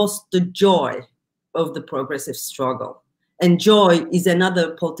we lost the joy of the progressive struggle. And joy is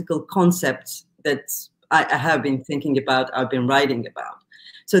another political concept that I have been thinking about, I've been writing about.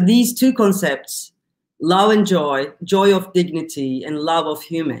 So these two concepts, love and joy, joy of dignity and love of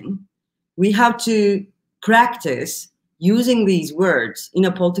human, we have to practice using these words in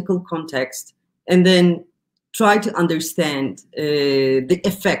a political context and then try to understand the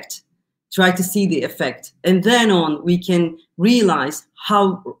effect, try to see the effect. And then on, we can realize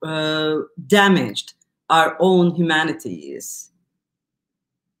how damaged our own humanity is.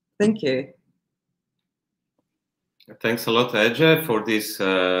 Thank you. Thanks a lot, Ece, for this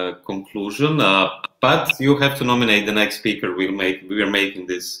conclusion. But you have to nominate the next speaker we are making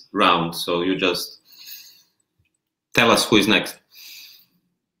this round. So you just tell us who is next.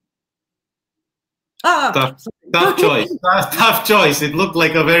 Tough choice. Tough choice. It looked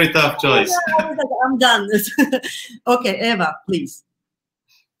like a very tough choice. I'm done. Okay, Eva, please.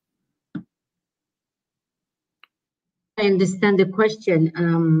 I understand the question.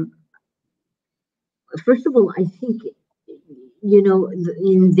 First of all, I think,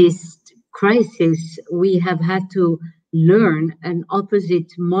 in this crisis, we have had to learn an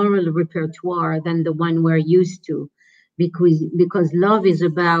opposite moral repertoire than the one we're used to, because love is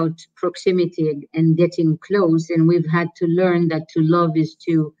about proximity and getting close, and we've had to learn that to love is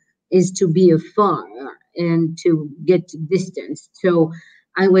to be afar and to get distance. So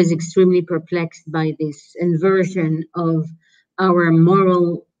I was extremely perplexed by this inversion of our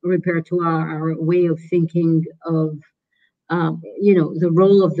moral repertoire, our way of thinking of, the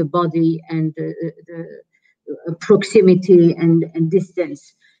role of the body and the proximity and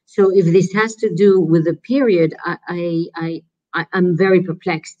distance. So if this has to do with the period, I'm very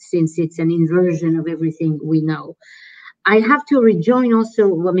perplexed, since it's an inversion of everything we know. I have to rejoin also,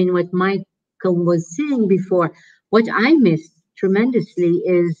 what Michael was saying before. What I missed tremendously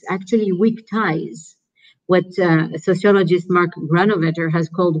is actually weak ties. What sociologist Mark Granovetter has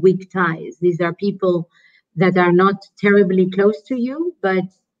called weak ties. These are people that are not terribly close to you, but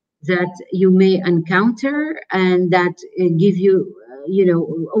that you may encounter and that give you,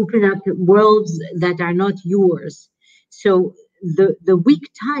 open up worlds that are not yours. So the weak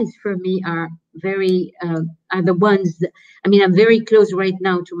ties for me are the ones that, I'm very close right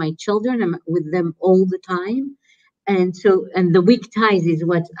now to my children. I'm with them all the time. And the weak ties is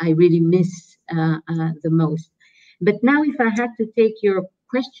what I really miss the most. But now, if I had to take your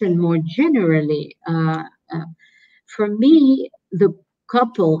question more generally, for me, the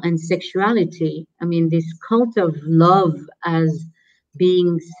couple and sexuality, this cult of love as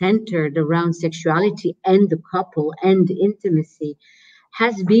being centered around sexuality and the couple and intimacy,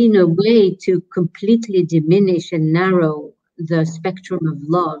 has been a way to completely diminish and narrow the spectrum of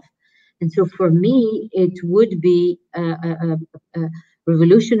love. And so for me, it would be a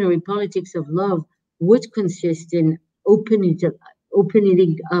revolutionary politics of love would consist in opening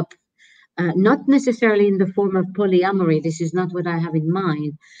up, not necessarily in the form of polyamory. This is not what I have in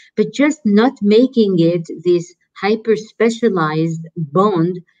mind, but just not making it this hyper-specialized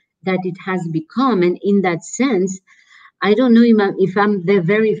bond that it has become. And in that sense, I don't know if I'm there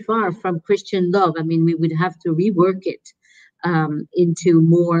very far from Christian love. We would have to rework it into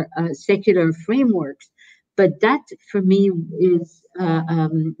more secular frameworks. But that, for me, is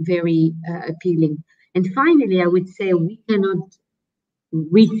very appealing. And finally, I would say we cannot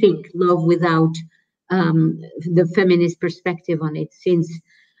rethink love without the feminist perspective on it, since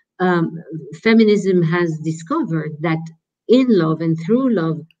feminism has discovered that in love and through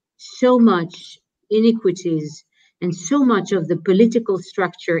love, so much inequities and so much of the political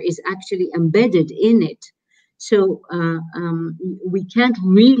structure is actually embedded in it. So we can't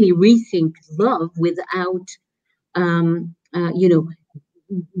really rethink love without,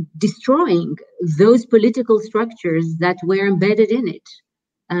 destroying those political structures that were embedded in it.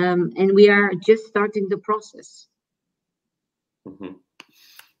 and we are just starting the process. Mm-hmm.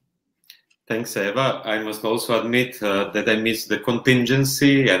 Thanks, Eva. I must also admit that I miss the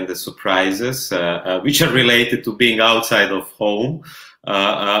contingency and the surprises, which are related to being outside of home,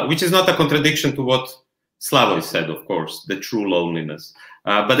 which is not a contradiction to what Slavoj said, of course, the true loneliness.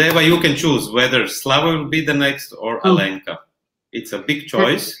 But Eva, you can choose whether Slavoj will be the next or Alenka. It's a big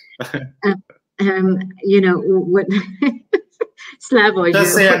choice. You know, what Slavoj.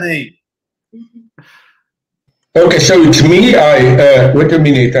 Just say a name. Okay, so it's me. Wait a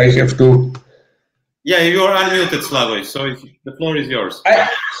minute, I have to. Yeah, you are unmuted, Slavoj, so the floor is yours.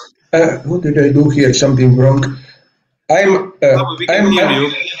 What did I do here? Something wrong. We can hear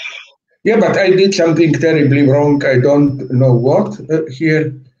you. Yeah, but I did something terribly wrong. I don't know what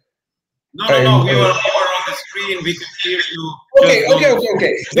here. No, you are on the screen. We can hear you.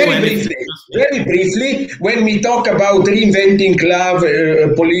 Okay. Very briefly, when we talk about reinventing love,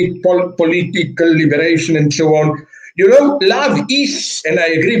 political liberation, and so on, you know, love is, and I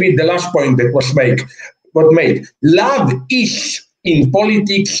agree with the last point that was made. Love is in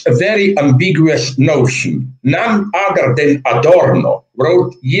politics a very ambiguous notion. None other than Adorno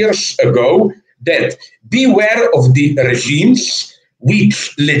wrote years ago that beware of the regimes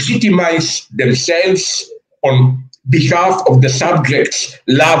which legitimize themselves on behalf of the subject's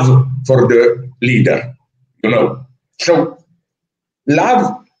love for the leader. You know, so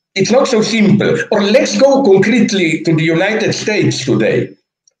love, it's not so simple. Or let's go concretely to the United States today.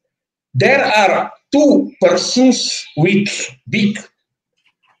 There are two persons with big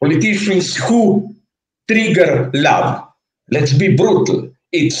politicians who trigger love. Let's be brutal.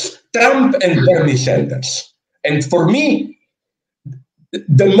 It's Trump and Bernie Sanders. And for me,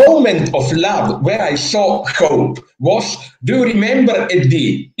 the moment of love where I saw hope was, do you remember at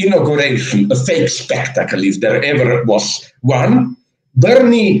the inauguration, a fake spectacle, if there ever was one,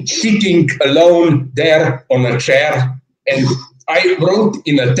 Bernie sitting alone there on a chair, and I wrote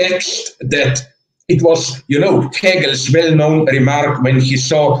in a text that it was, you know, Hegel's well-known remark when he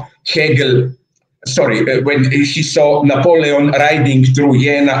saw when he saw Napoleon riding through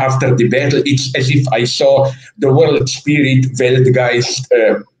Jena after the battle. It's as if I saw the world spirit Weltgeist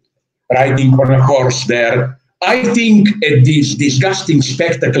riding on a horse there. I think at this disgusting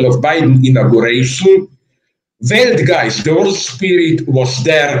spectacle of Biden inauguration, Weltgeist, the world spirit, was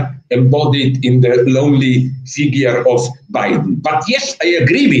there embodied in the lonely figure of Biden. But yes, I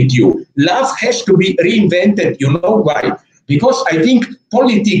agree with you. Love has to be reinvented. You know why? Because I think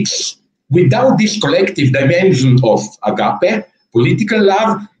politics without this collective dimension of agape, political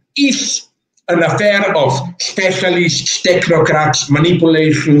love, is an affair of specialists, technocrats,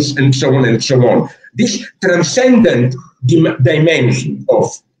 manipulations, and so on and so on. This transcendent dimension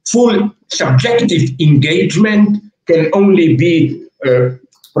of full subjective engagement can only be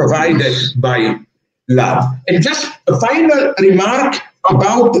provided by love. And just a final remark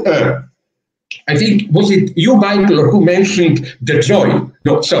about, I think, was it you, Michael, who mentioned the joy?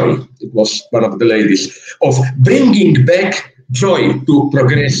 No, sorry, it was one of the ladies, of bringing back joy to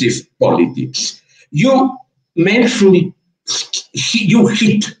progressive politics. You mentioned, you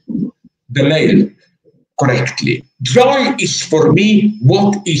hit the nail correctly. Joy is for me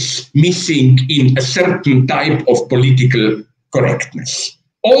what is missing in a certain type of political correctness.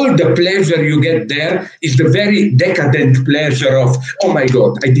 All the pleasure you get there is the very decadent pleasure of, oh my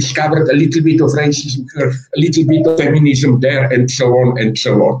God, I discovered a little bit of racism here, a little bit of feminism there, and so on and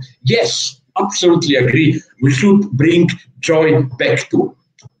so on. Yes, absolutely agree. We should bring joy back to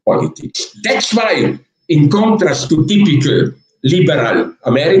politics. That's why, in contrast to typical liberal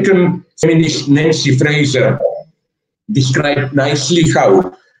American feminist Nancy Fraser described nicely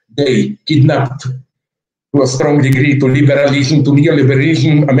how they kidnapped to a strong degree to liberalism, to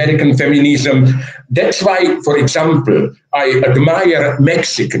neoliberalism, American feminism. That's why, for example, I admire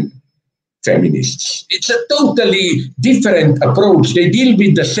Mexican feminists. It's a totally different approach. They deal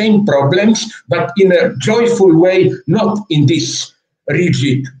with the same problems, but in a joyful way, not in this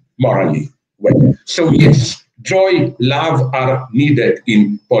rigid morally way. So yes, joy, love are needed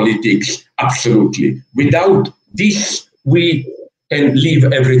in politics, absolutely. Without this, we can leave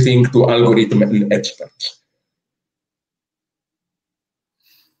everything to algorithm and experts.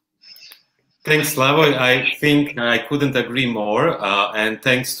 Thanks, Slavoj. I think I couldn't agree more. And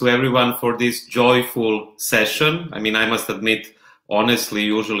thanks to everyone for this joyful session. I mean, I must admit, honestly,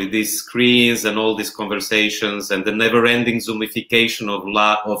 usually these screens and all these conversations and the never-ending zoomification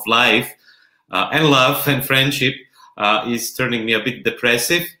of life and love and friendship is turning me a bit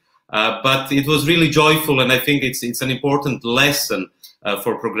depressive. But it was really joyful, and I think it's an important lesson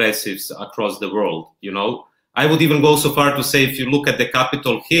for progressives across the world. You know, I would even go so far to say, if you look at the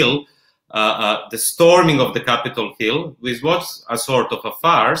Capitol Hill, the storming of the Capitol Hill, which was a sort of a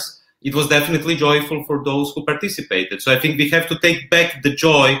farce, it was definitely joyful for those who participated. So I think we have to take back the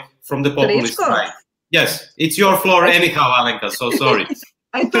joy from the populist right. Yes, it's your floor anyhow, Alenka, so sorry.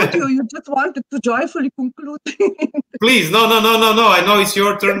 I thought you just wanted to joyfully conclude. Please, no. I know it's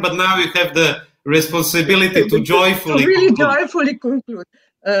your turn, but now you have the responsibility to joyfully really conclude. Joyfully conclude.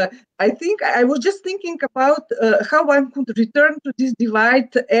 I think I was just thinking about how one could return to this divide,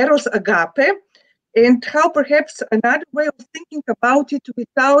 eros agape, and how perhaps another way of thinking about it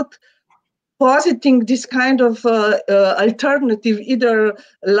without positing this kind of alternative, either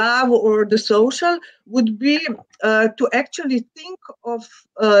love or the social, would be to actually think of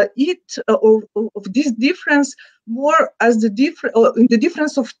it or of this difference more as the in the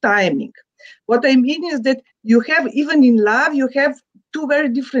difference of timing. What I mean is that you have, even in love, you have two very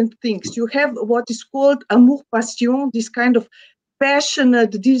different things. You have what is called amour passion, this kind of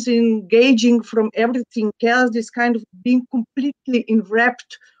passionate disengaging from everything else, this kind of being completely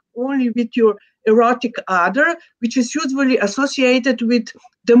enwrapped only with your erotic other, which is usually associated with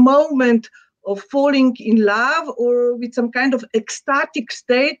the moment of falling in love or with some kind of ecstatic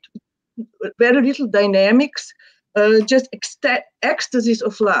state, very little dynamics, just ecstasies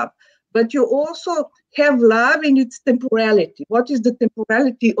of love. But you also have love in its temporality. What is the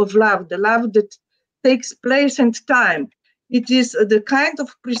temporality of love? The love that takes place and time. It is the kind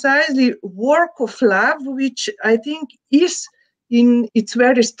of precisely work of love, which I think is in its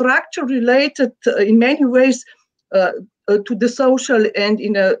very structure related in many ways to the social and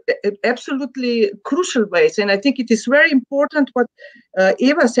in absolutely crucial ways. And I think it is very important what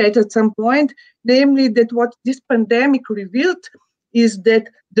Eva said at some point, namely that what this pandemic revealed is that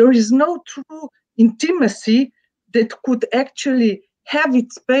there is no true intimacy that could actually have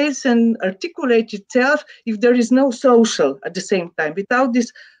its space and articulate itself if there is no social at the same time. Without this,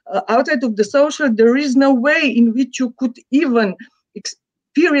 outside of the social, there is no way in which you could even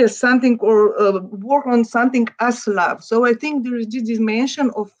experience something or work on something as love. So I think there is this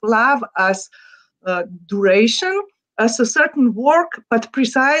dimension of love as duration, as a certain work, but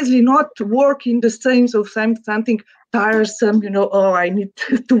precisely not work in the sense of something tiresome, oh, I need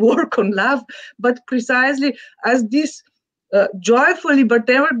to work on love, but precisely as this joyfully, but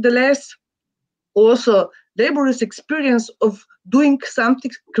nevertheless also laborious experience of doing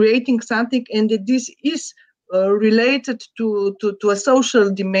something, creating something, and that this is related to a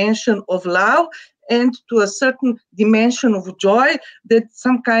social dimension of love and to a certain dimension of joy that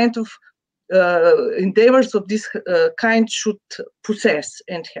some kind of endeavors of this kind should possess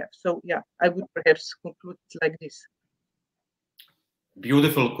and have. So yeah, I would perhaps conclude like this.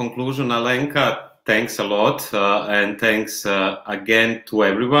 Beautiful conclusion, Alenka. Thanks a lot. And thanks again to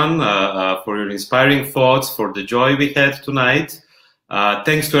everyone for your inspiring thoughts, for the joy we had tonight.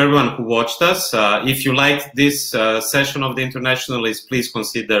 Thanks to everyone who watched us. If you liked this session of the Internationalist, please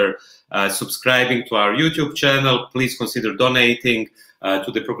consider subscribing to our YouTube channel. Please consider donating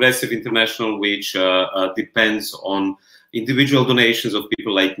to the Progressive International, which depends on individual donations of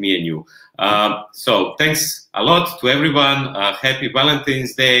people like me and you. So thanks a lot to everyone. Happy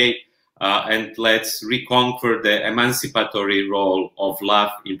Valentine's Day. And let's reconquer the emancipatory role of love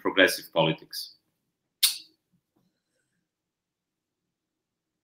in progressive politics.